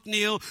the hook,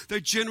 Neil. They're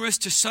generous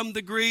to some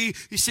degree.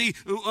 You see,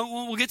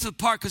 we'll get to the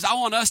part because I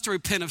want us to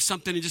repent of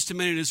something in just a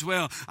minute as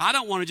well. I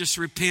don't want to just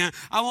repent.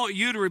 I want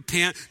you to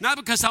repent, not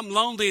because I'm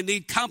lonely and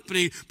need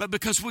company, but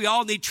because we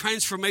all need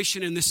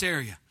transformation in this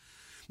area.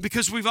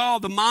 Because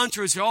the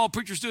mantras that all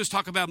preachers do is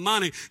talk about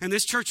money. And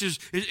this church is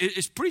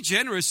pretty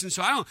generous. And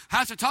so I don't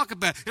have to talk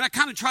about it. And I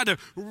kind of tried to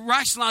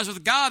rationalize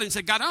with God and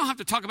say, God, I don't have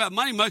to talk about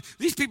money much.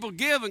 These people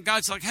give. And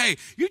God's like, hey,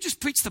 you just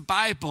preach the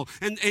Bible.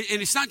 And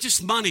it's not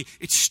just money.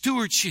 It's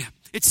stewardship.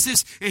 It's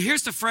this. And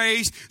here's the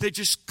phrase that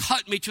just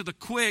cut me to the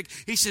quick.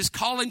 He says,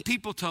 calling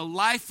people to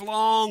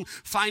lifelong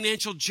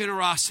financial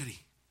generosity.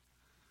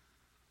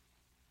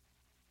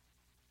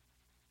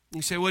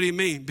 You say, what do you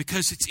mean?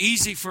 Because it's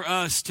easy for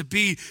us to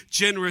be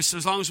generous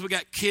as long as we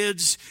got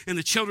kids in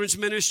the children's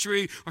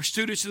ministry or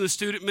students in the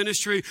student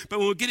ministry. But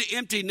when we get an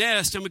empty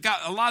nest and we got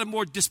a lot of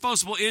more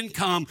disposable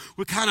income,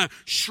 we kind of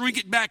shrink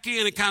it back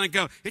in and kind of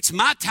go, it's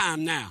my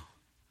time now.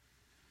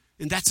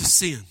 And that's a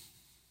sin.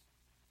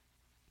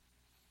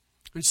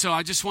 And so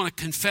I just want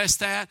to confess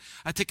that.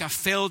 I think I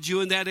failed you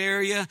in that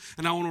area,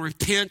 and I want to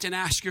repent and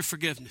ask your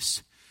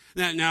forgiveness.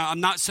 Now I'm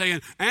not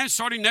saying, and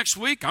starting next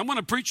week, I'm going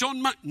to preach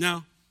on money.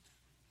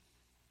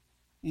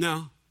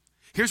 No.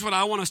 Here's what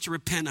I want us to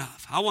repent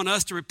of. I want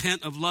us to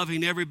repent of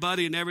loving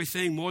everybody and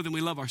everything more than we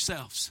love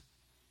ourselves.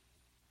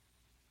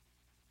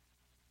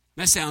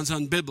 That sounds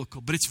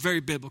unbiblical, but it's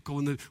very biblical.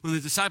 When the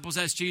disciples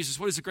asked Jesus,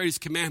 what is the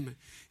greatest commandment?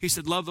 He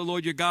said, love the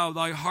Lord your God with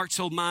all your heart,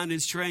 soul, mind, and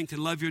strength,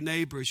 and love your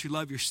neighbor as you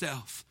love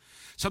yourself.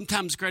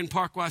 Sometimes, Grand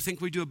Parkway, I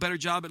think we do a better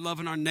job at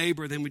loving our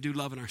neighbor than we do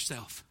loving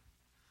ourselves.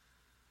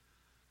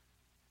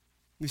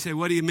 You say,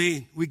 what do you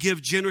mean? We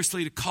give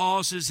generously to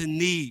causes and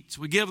needs.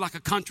 We give like a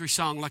country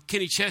song, like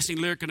Kenny Chesney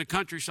lyric in a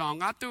country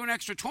song. I threw an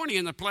extra 20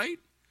 in the plate.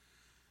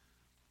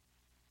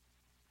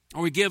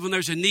 Or we give when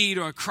there's a need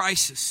or a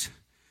crisis.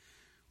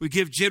 We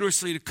give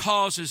generously to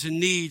causes and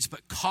needs,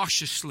 but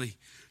cautiously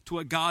to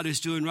what God is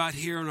doing right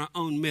here in our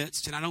own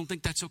midst. And I don't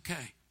think that's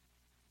okay.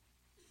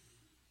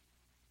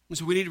 And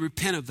so we need to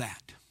repent of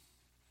that.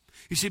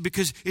 You see,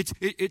 because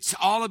it's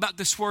all about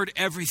this word,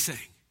 everything.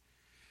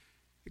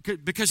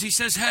 Because he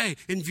says, hey,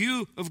 in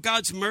view of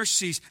God's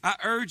mercies, I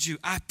urge you,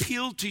 I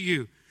appeal to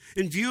you,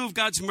 in view of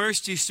God's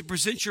mercies, to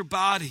present your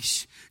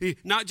bodies,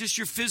 not just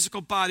your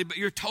physical body, but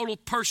your total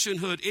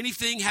personhood,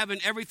 anything having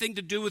everything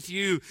to do with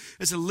you,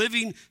 as a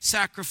living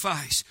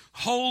sacrifice,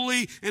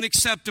 holy and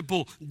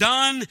acceptable,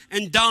 done,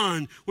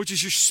 which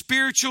is your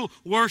spiritual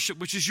worship,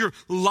 which is your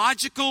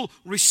logical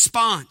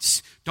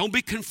response. Don't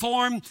be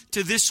conformed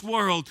to this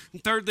world.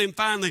 And thirdly and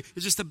finally,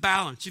 it's just the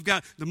balance. You've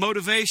got the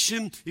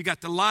motivation, you've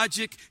got the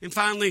logic, and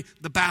finally,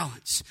 the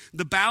balance.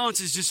 The balance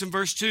is just in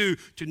verse 2,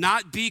 to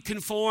not be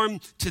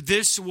conformed to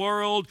this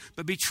world,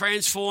 but be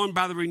transformed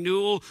by the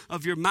renewal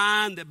of your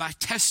mind, that by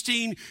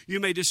testing you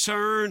may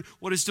discern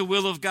what is the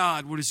will of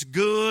God, what is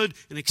good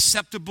and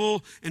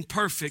acceptable and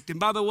perfect. And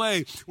by the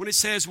way, when it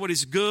says what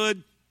is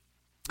good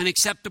and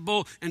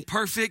acceptable and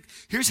perfect,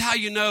 here's how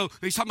you know.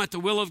 He's talking about the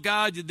will of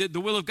God.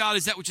 The will of God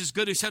is that which is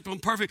good, acceptable,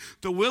 and perfect.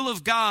 The will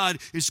of God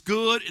is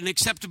good and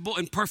acceptable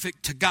and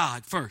perfect to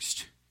God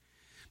first,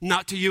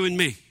 not to you and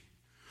me.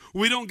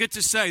 We don't get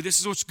to say, this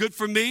is what's good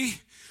for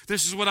me,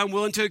 this is what I'm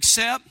willing to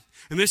accept,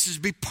 and this is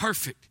be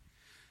perfect.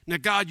 Now,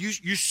 God,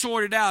 you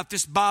sort it out if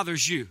this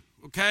bothers you,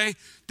 okay?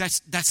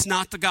 That's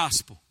not the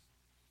gospel.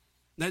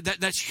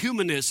 That's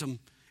humanism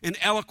in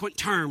eloquent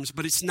terms,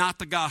 but it's not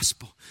the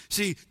gospel.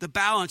 See, the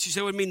balance, you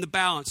say, what do you mean the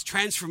balance?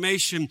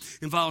 Transformation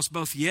involves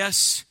both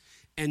yes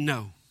and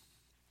no.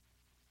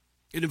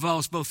 It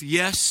involves both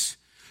yes,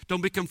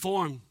 don't be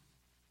conformed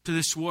to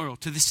this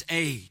world, to this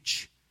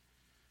age.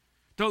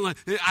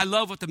 I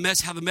love how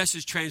the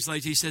Message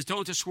translates. He says, don't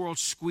let this world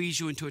squeeze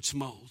you into its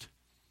mold.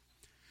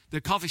 The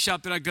coffee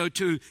shop that I go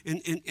to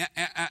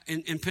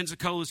in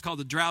Pensacola is called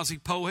the Drowsy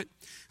Poet.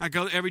 I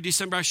go every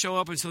December. I show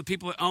up, and so the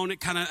people that own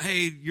it kind of,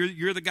 hey,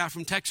 you're the guy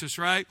from Texas,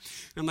 right?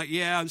 And I'm like,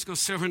 yeah, I'm just going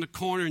to sit over in the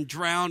corner and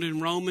drown in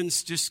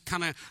Romans. Just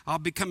kind of, I'll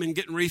be coming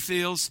getting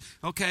refills.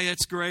 Okay,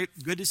 that's great.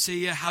 Good to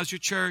see you. How's your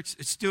church?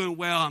 It's doing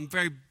well. I'm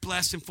very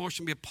blessed and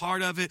fortunate to be a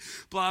part of it.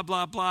 Blah,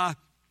 blah, blah.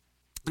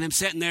 And I'm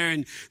sitting there,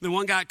 and the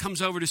one guy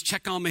comes over to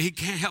check on me. He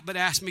can't help but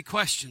ask me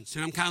questions.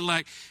 And I'm kind of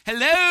like,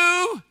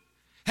 hello?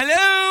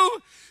 Hello?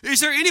 Is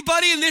there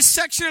anybody in this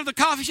section of the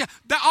coffee shop?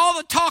 All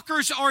the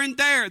talkers are in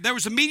there. There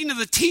was a meeting of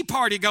the Tea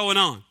Party going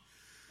on.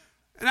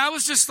 And I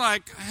was just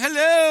like,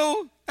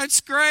 hello?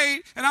 That's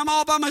great. And I'm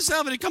all by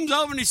myself. And he comes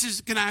over and he says,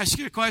 can I ask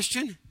you a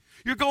question?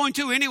 You're going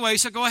to anyway,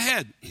 so go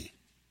ahead.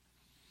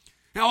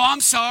 Now,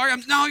 I'm sorry.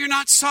 No, you're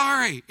not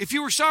sorry. If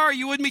you were sorry,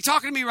 you wouldn't be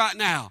talking to me right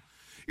now.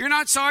 You're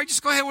not sorry.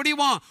 Just go ahead. What do you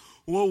want?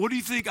 Well, what do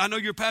you think? I know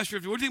you're a pastor.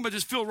 What do you think about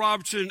this Phil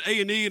Robertson,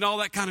 A&E, and all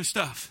that kind of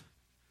stuff?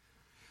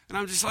 And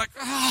I'm just like,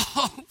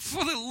 oh,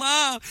 for the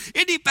love.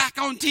 Isn't he back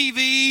on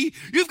TV?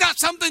 You've got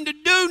something to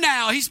do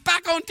now. He's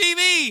back on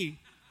TV.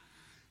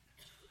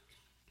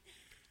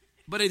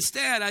 But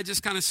instead, I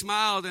just kind of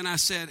smiled and I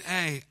said,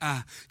 hey,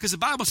 because the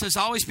Bible says,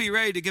 always be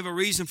ready to give a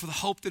reason for the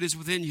hope that is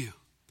within you.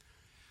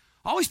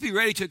 Always be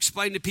ready to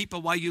explain to people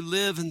why you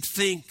live and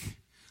think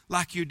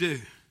like you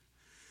do.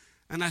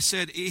 And I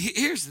said,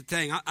 here's the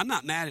thing. I'm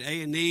not mad at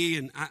A&E.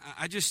 And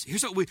I just,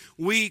 here's what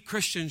we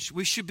Christians,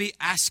 we should be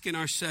asking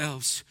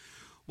ourselves,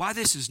 why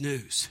this is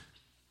news.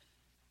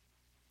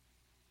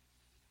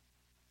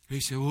 And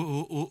he said,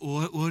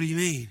 what do you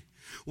mean?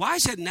 Why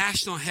is that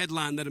national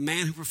headline that a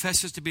man who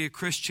professes to be a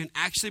Christian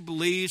actually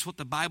believes what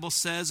the Bible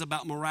says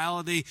about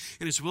morality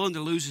and is willing to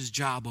lose his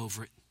job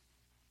over it?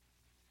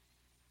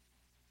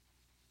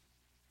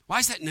 Why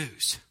is that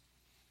news?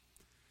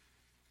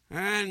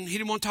 And he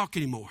didn't want to talk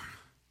anymore.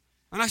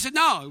 And I said,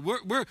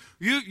 no,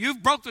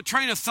 you've broke the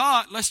train of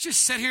thought. Let's just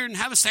sit here and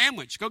have a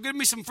sandwich. Go give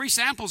me some free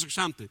samples or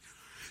something.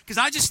 Because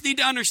I just need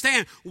to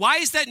understand, why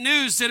is that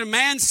news that a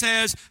man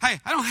says, hey,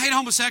 I don't hate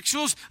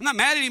homosexuals. I'm not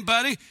mad at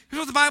anybody. Here's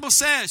what the Bible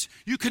says.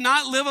 You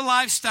cannot live a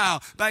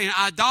lifestyle by an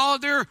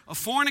idolater, a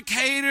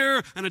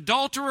fornicator, an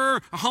adulterer,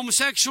 a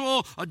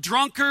homosexual, a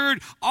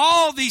drunkard,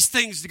 all these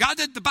things.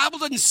 The Bible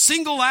doesn't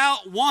single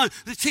out one.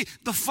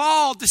 The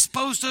fall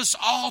disposed us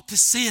all to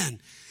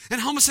sin.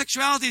 And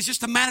homosexuality is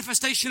just a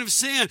manifestation of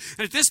sin.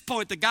 And at this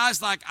point, the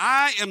guy's like,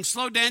 I am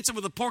slow dancing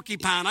with a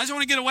porcupine. I just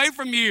want to get away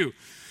from you.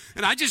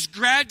 And I just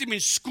grabbed him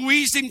and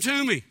squeezed him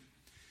to me.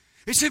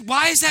 He said,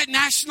 why is that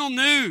national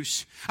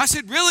news? I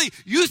said, really?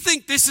 You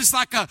think this is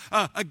like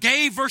a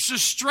gay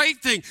versus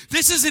straight thing?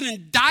 This is an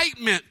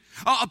indictment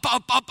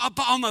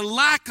on the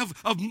lack of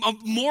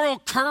moral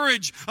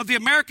courage of the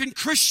American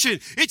Christian.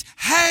 It's,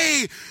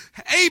 hey,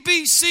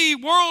 ABC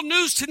World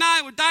News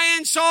Tonight with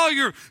Diane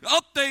Sawyer,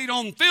 update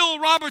on Phil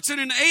Robertson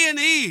and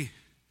A&E.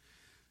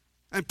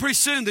 And pretty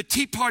soon the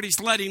Tea Party's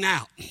letting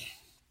out.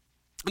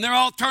 And they're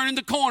all turning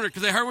the corner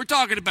because they heard we're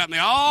talking about me.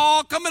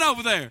 All coming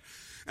over there.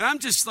 And I'm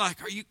just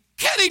like, are you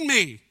kidding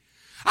me?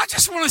 I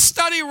just want to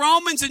study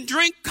Romans and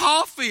drink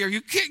coffee. Or you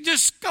can't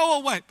just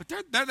go away. But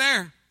they're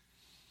there.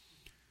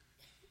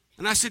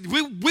 And I said,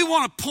 we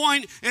want to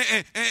point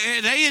at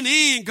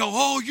A&E and go,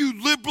 oh,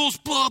 you liberals,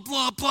 blah,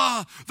 blah,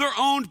 blah. They're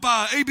owned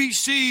by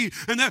ABC,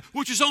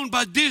 which is owned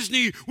by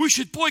Disney. We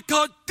should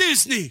boycott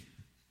Disney.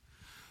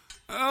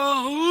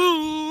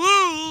 Oh,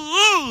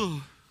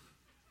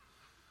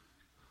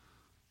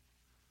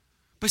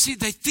 but see,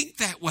 they think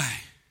that way.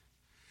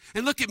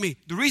 And look at me.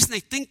 The reason they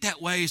think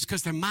that way is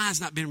because their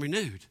mind's not been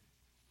renewed.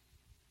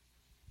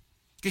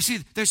 Okay, see,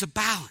 there's a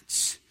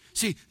balance.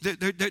 See,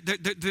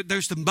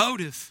 there's the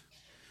motive.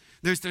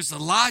 There's the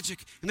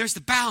logic, and there's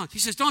the balance. He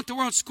says, don't let the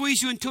world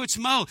squeeze you into its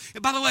mold.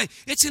 And by the way,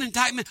 it's an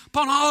indictment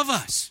upon all of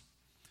us.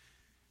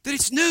 That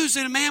it's news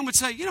that a man would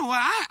say, you know what,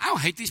 I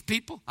don't hate these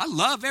people. I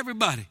love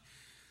everybody.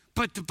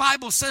 But the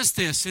Bible says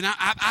this, and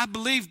I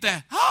believe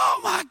that.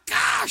 Oh, my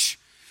gosh.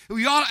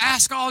 We ought to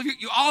ask all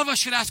of us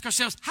should ask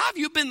ourselves, how have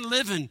you been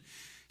living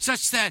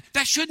such that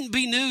shouldn't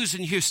be news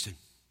in Houston?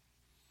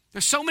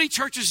 There's so many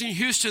churches in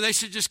Houston, they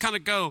should just kind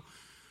of go,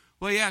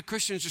 well, yeah,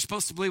 Christians are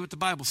supposed to believe what the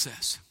Bible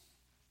says.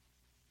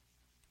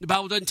 The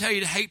Bible doesn't tell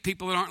you to hate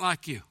people that aren't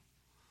like you.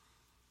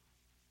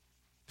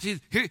 See,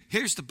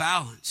 here's the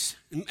balance.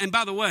 And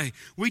by the way,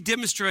 we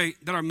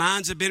demonstrate that our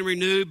minds have been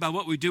renewed by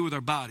what we do with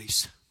our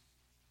bodies.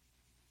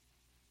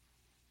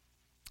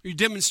 You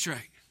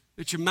demonstrate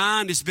that your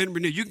mind has been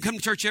renewed. You can come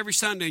to church every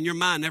Sunday and your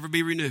mind never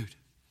be renewed.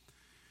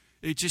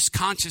 It's just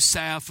conscious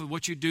salve for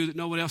what you do that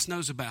no one else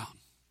knows about.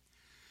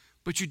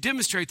 But you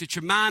demonstrate that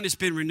your mind has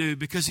been renewed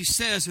because he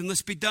says, and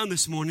let's be done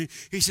this morning,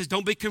 he says,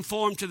 don't be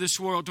conformed to this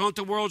world. Don't let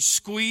the world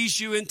squeeze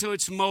you into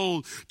its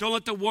mold. Don't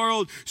let the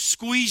world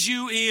squeeze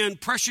you in,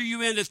 pressure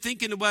you into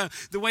thinking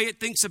the way it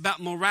thinks about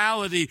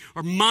morality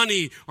or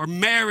money or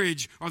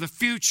marriage or the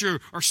future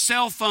or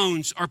cell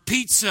phones or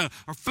pizza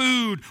or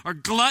food or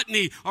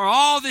gluttony or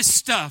all this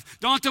stuff.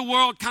 Don't let the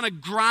world kind of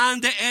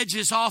grind the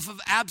edges off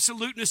of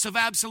absoluteness of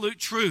absolute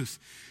truth,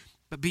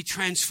 but be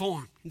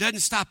transformed. It doesn't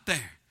stop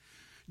there.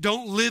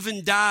 Don't live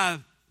and die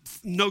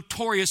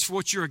notorious for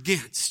what you're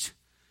against,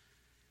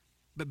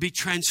 but be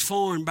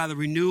transformed by the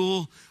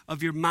renewal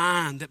of your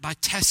mind, that by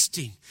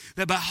testing,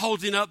 that by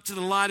holding up to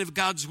the light of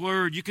God's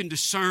word, you can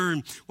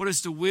discern what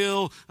is the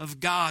will of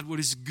God, what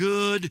is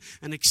good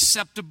and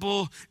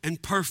acceptable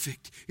and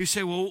perfect. You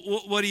say, well,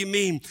 what do you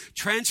mean?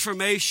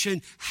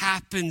 Transformation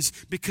happens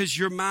because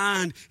your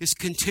mind is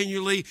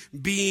continually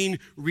being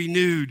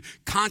renewed,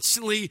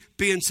 constantly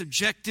being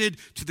subjected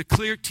to the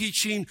clear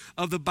teaching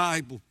of the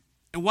Bible.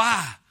 And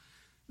why?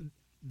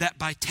 That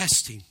by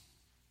testing.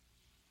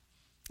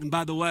 And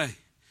by the way,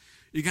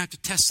 you're going to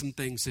have to test some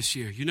things this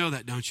year. You know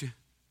that, don't you?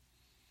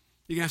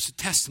 You're going to have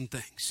to test some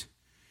things.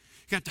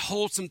 You're going to have to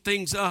hold some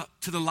things up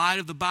to the light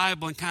of the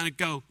Bible and kind of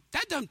go,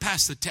 that doesn't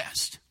pass the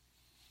test.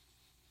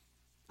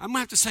 I'm going to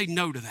have to say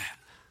no to that.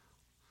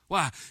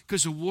 Why?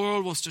 Because the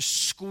world wants to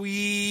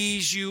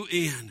squeeze you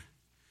in.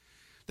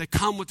 They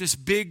come with this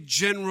big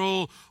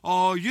general,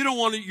 oh, you're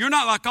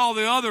not like all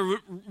the other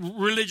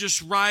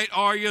religious right,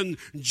 are you? And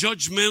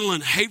judgmental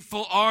and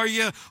hateful, are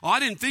you? Oh,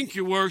 I didn't think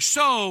you were,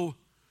 so.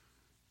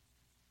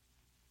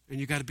 And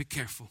you got to be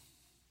careful.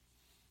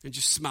 And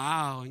just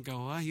smile and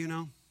go, well, you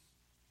know.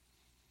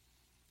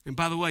 And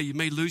by the way, you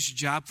may lose your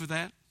job for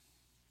that.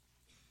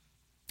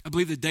 I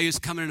believe the day is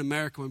coming in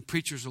America when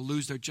preachers will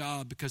lose their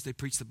job because they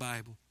preach the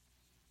Bible.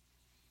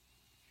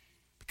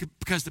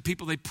 Because the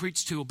people they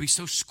preach to will be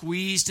so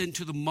squeezed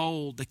into the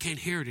mold, they can't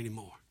hear it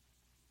anymore.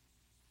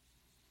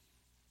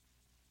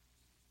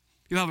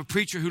 You have a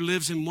preacher who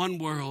lives in one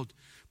world,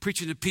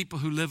 preaching to people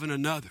who live in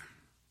another.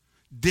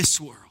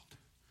 This world.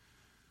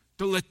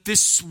 Don't let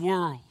this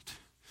world,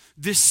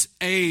 this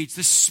age,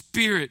 this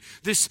spirit,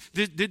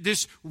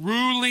 this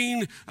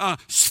ruling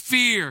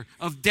sphere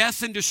of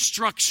death and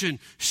destruction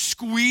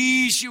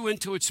squeeze you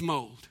into its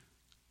mold.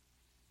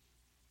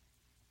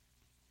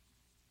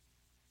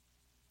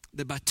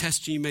 That by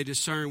testing you may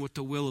discern what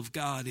the will of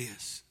God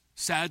is.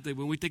 Sadly,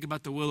 when we think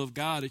about the will of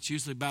God, it's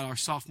usually about our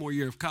sophomore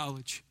year of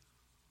college.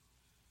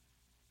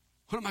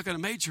 What am I going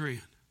to major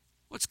in?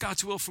 What's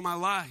God's will for my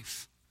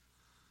life?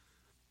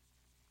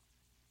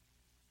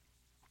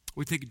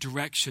 We think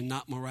direction,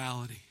 not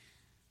morality.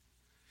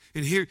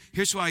 And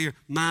here's why your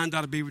mind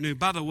ought to be renewed.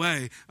 By the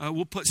way,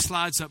 we'll put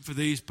slides up for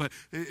these, but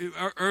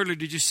earlier,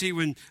 did you see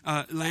when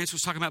Lance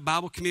was talking about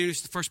Bible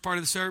communities, the first part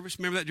of the service?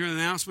 Remember that during the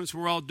announcements,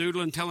 we're all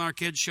doodling, telling our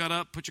kids, shut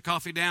up, put your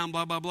coffee down,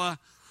 blah, blah, blah.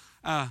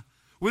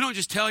 We don't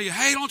just tell you,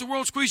 hey, don't let the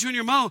world squeeze you in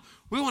your mouth.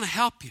 We want to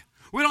help you.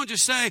 We don't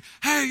just say,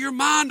 hey, your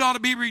mind ought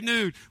to be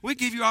renewed. We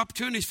give you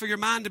opportunities for your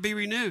mind to be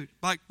renewed.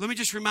 Like, let me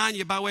just remind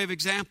you by way of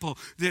example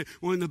that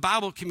when the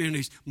Bible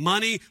communities,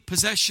 money,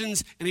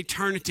 possessions, and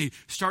eternity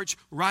starts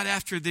right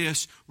after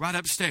this, right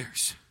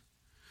upstairs.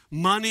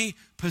 Money,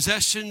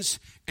 possessions,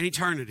 and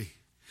eternity.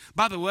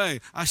 By the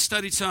way, I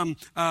studied some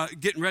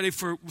getting ready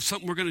for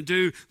something we're going to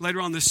do later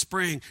on this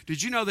spring.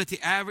 Did you know that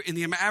in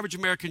the average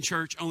American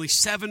church, only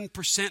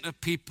 7%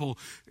 of people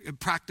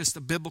practice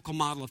the biblical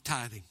model of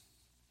tithing?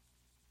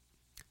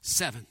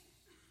 7.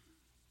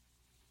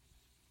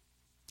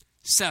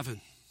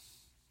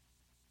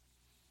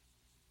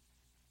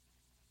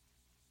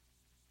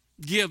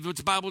 Give, but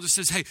the Bible just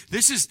says, hey,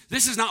 this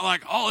is not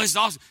like, oh, this is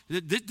awesome.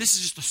 This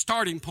is just a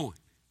starting point.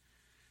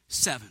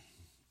 7.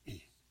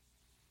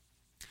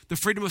 The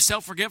freedom of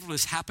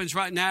self-forgetfulness happens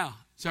right now.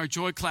 It's our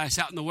joy class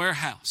out in the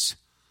warehouse.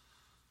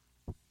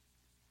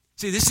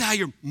 See, this is how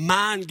your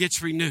mind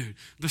gets renewed.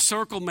 The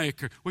Circle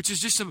Maker, which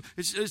is just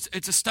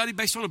it's a study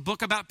based on a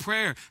book about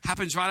prayer,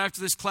 happens right after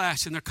this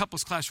class in their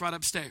couples class right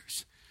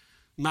upstairs.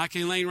 Mike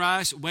and Elaine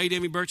Rice, Wade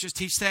Amy Burgess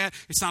teach that.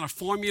 It's not a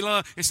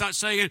formula. It's not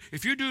saying,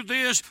 if you do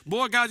this,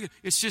 boy, God.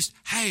 It's just,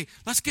 hey,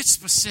 let's get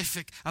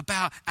specific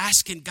about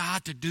asking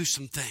God to do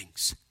some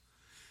things.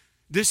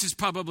 This is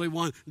probably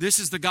one. This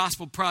is the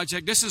Gospel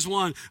Project. This is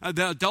one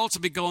the adults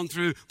will be going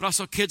through, but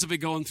also kids will be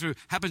going through.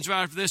 Happens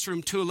right after this,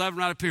 room 211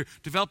 right up here.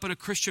 Developing a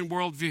Christian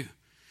worldview.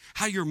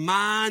 How your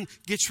mind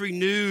gets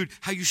renewed.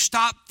 How you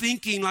stop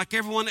thinking like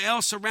everyone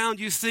else around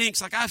you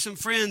thinks. Like I have some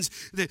friends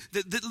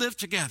that live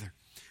together.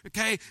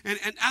 Okay, and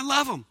I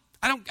love them.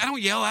 I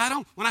don't yell at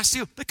them when I see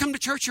them. They come to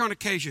church here on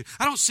occasion.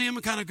 I don't see them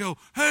and kind of go,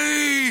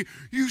 hey,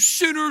 you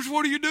sinners,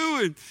 what are you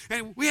doing?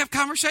 And we have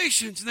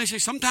conversations, and they say,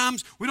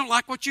 sometimes we don't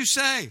like what you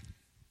say.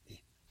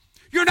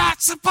 You're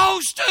not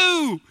supposed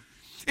to.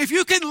 If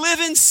you can live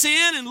in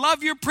sin and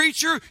love your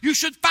preacher, you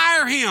should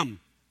fire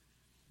him.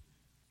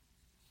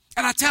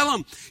 And I tell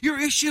them, your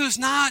issue is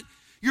not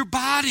your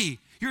body.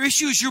 Your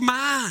issue is your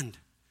mind.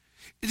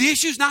 The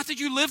issue is not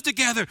that you live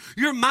together.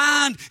 Your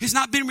mind has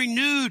not been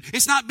renewed.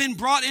 It's not been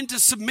brought into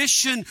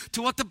submission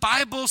to what the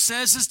Bible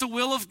says is the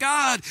will of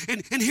God.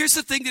 And here's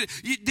the thing, that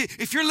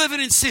if you're living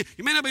in sin,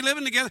 you may not be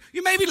living together.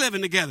 You may be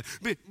living together.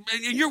 And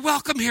you're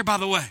welcome here, by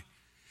the way.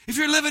 If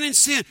you're living in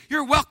sin,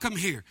 you're welcome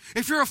here.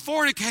 If you're a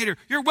fornicator,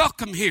 you're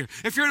welcome here.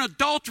 If you're an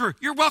adulterer,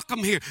 you're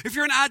welcome here. If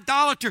you're an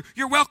idolater,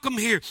 you're welcome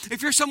here.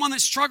 If you're someone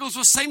that struggles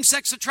with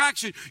same-sex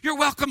attraction, you're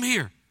welcome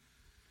here.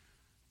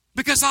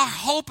 Because our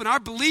hope and our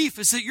belief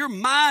is that your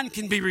mind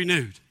can be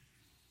renewed.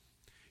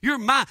 Your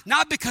mind,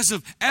 not because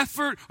of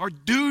effort or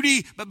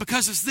duty, but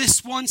because of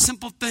this one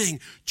simple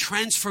thing,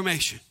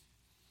 transformation.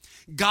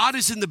 God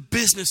is in the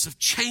business of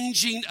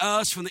changing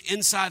us from the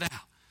inside out.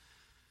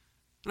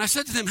 And I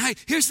said to them, hey,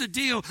 here's the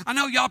deal. I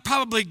know y'all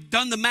probably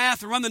done the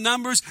math or run the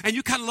numbers, and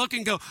you kind of look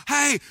and go,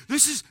 hey,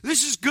 this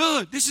is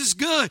good. This is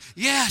good.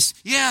 Yes.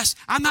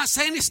 I'm not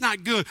saying it's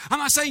not good. I'm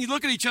not saying you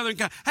look at each other and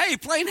go, hey,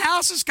 playing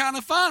house is kind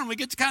of fun. We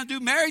get to kind of do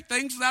married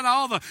things without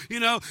all the,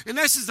 and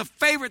this is the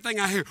favorite thing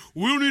I hear.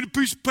 We don't need a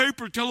piece of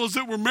paper to tell us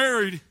that we're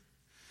married.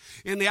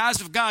 In the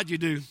eyes of God, you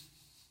do.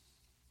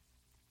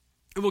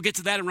 And we'll get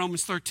to that in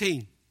Romans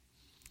 13.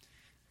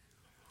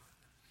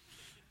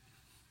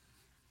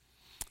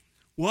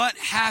 What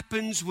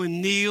happens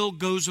when Neil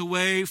goes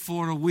away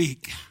for a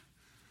week?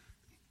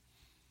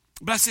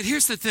 But I said,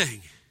 here's the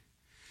thing.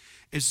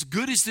 As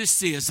good as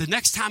this is, the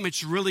next time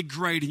it's really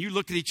great and you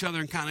look at each other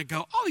and kind of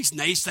go, all these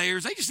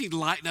naysayers, they just need to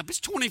lighten up. It's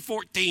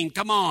 2014.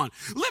 Come on.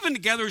 Living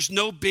together is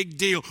no big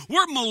deal.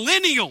 We're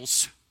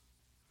millennials.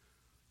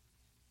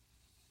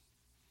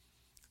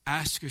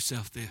 Ask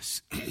yourself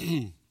this.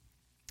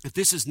 If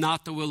this is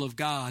not the will of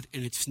God,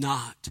 and it's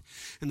not,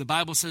 and the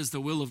Bible says the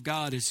will of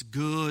God is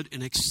good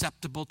and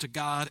acceptable to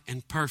God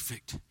and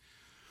perfect,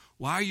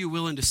 why are you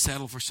willing to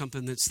settle for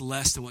something that's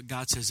less than what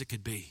God says it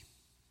could be?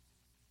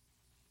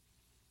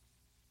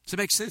 Does it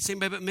make sense to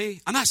anybody but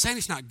me? I'm not saying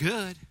it's not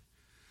good.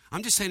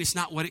 I'm just saying it's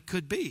not what it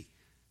could be.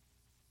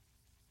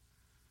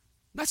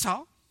 That's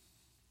all.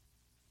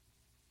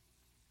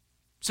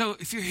 So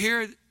if you're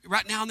here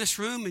right now in this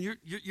room and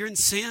you're in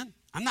sin,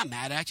 I'm not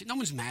mad at you. No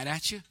one's mad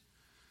at you.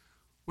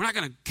 We're not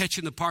going to catch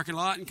you in the parking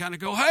lot and kind of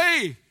go,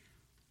 hey. I'm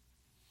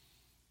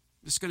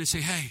just going to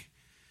say, hey,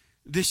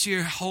 this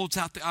year holds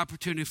out the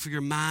opportunity for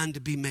your mind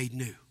to be made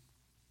new.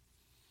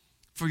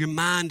 For your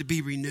mind to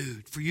be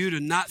renewed. For you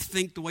to not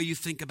think the way you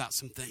think about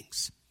some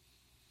things.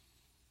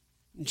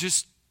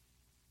 Just,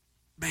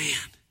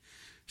 man.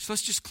 So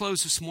let's just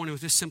close this morning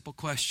with this simple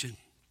question.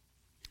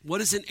 What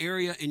is an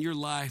area in your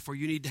life where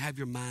you need to have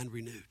your mind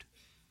renewed?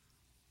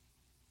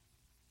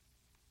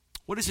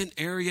 What is an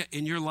area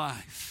in your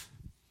life?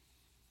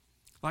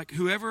 Like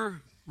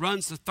whoever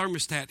runs the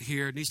thermostat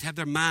here needs to have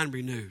their mind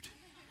renewed.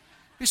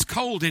 It's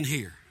cold in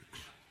here.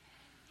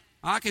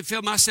 I can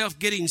feel myself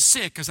getting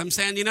sick as I'm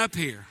standing up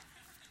here.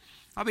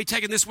 I'll be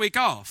taking this week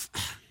off.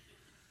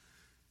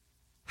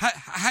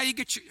 How you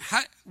get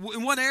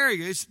in what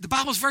area? The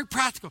Bible's very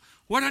practical.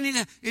 What do I need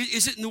to,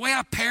 is it in the way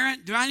I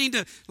parent? Do I need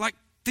to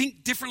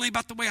think differently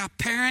about the way I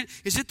parent?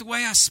 Is it the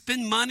way I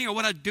spend money or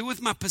what I do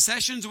with my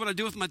possessions, or what I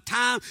do with my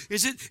time?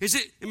 Is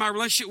it in my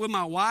relationship with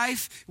my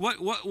wife? What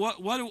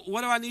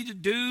do I need to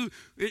do?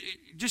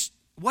 Just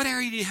what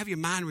area do you have your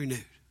mind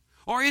renewed?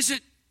 Or is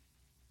it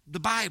the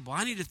Bible?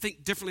 I need to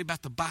think differently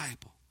about the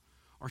Bible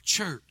or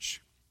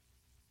church.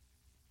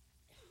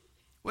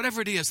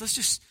 Whatever it is,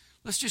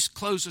 let's just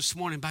close this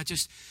morning by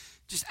just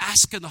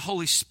asking the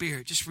Holy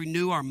Spirit, just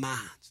renew our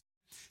minds.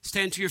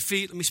 Stand to your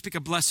feet. Let me speak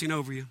a blessing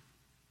over you.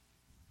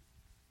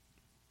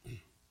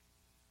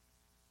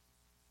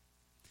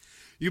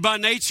 You by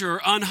nature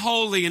are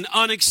unholy and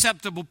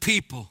unacceptable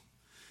people.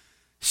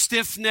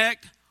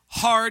 Stiff-necked,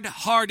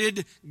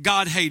 hard-hearted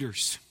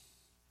God-haters.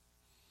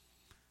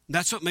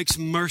 That's what makes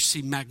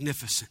mercy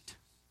magnificent.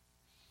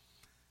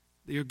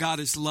 That your God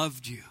has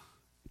loved you,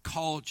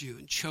 called you,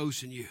 and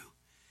chosen you,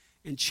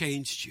 and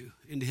changed you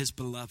into his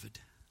beloved.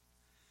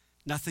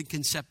 Nothing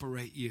can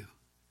separate you.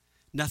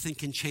 Nothing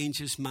can change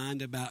his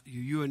mind about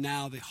you. You are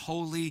now the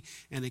holy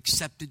and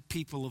accepted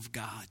people of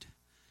God.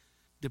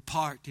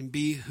 Depart and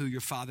be who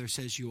your Father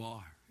says you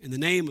are. In the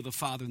name of the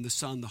Father and the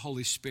Son, the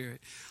Holy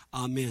Spirit.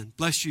 Amen.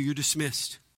 Bless you. You're dismissed.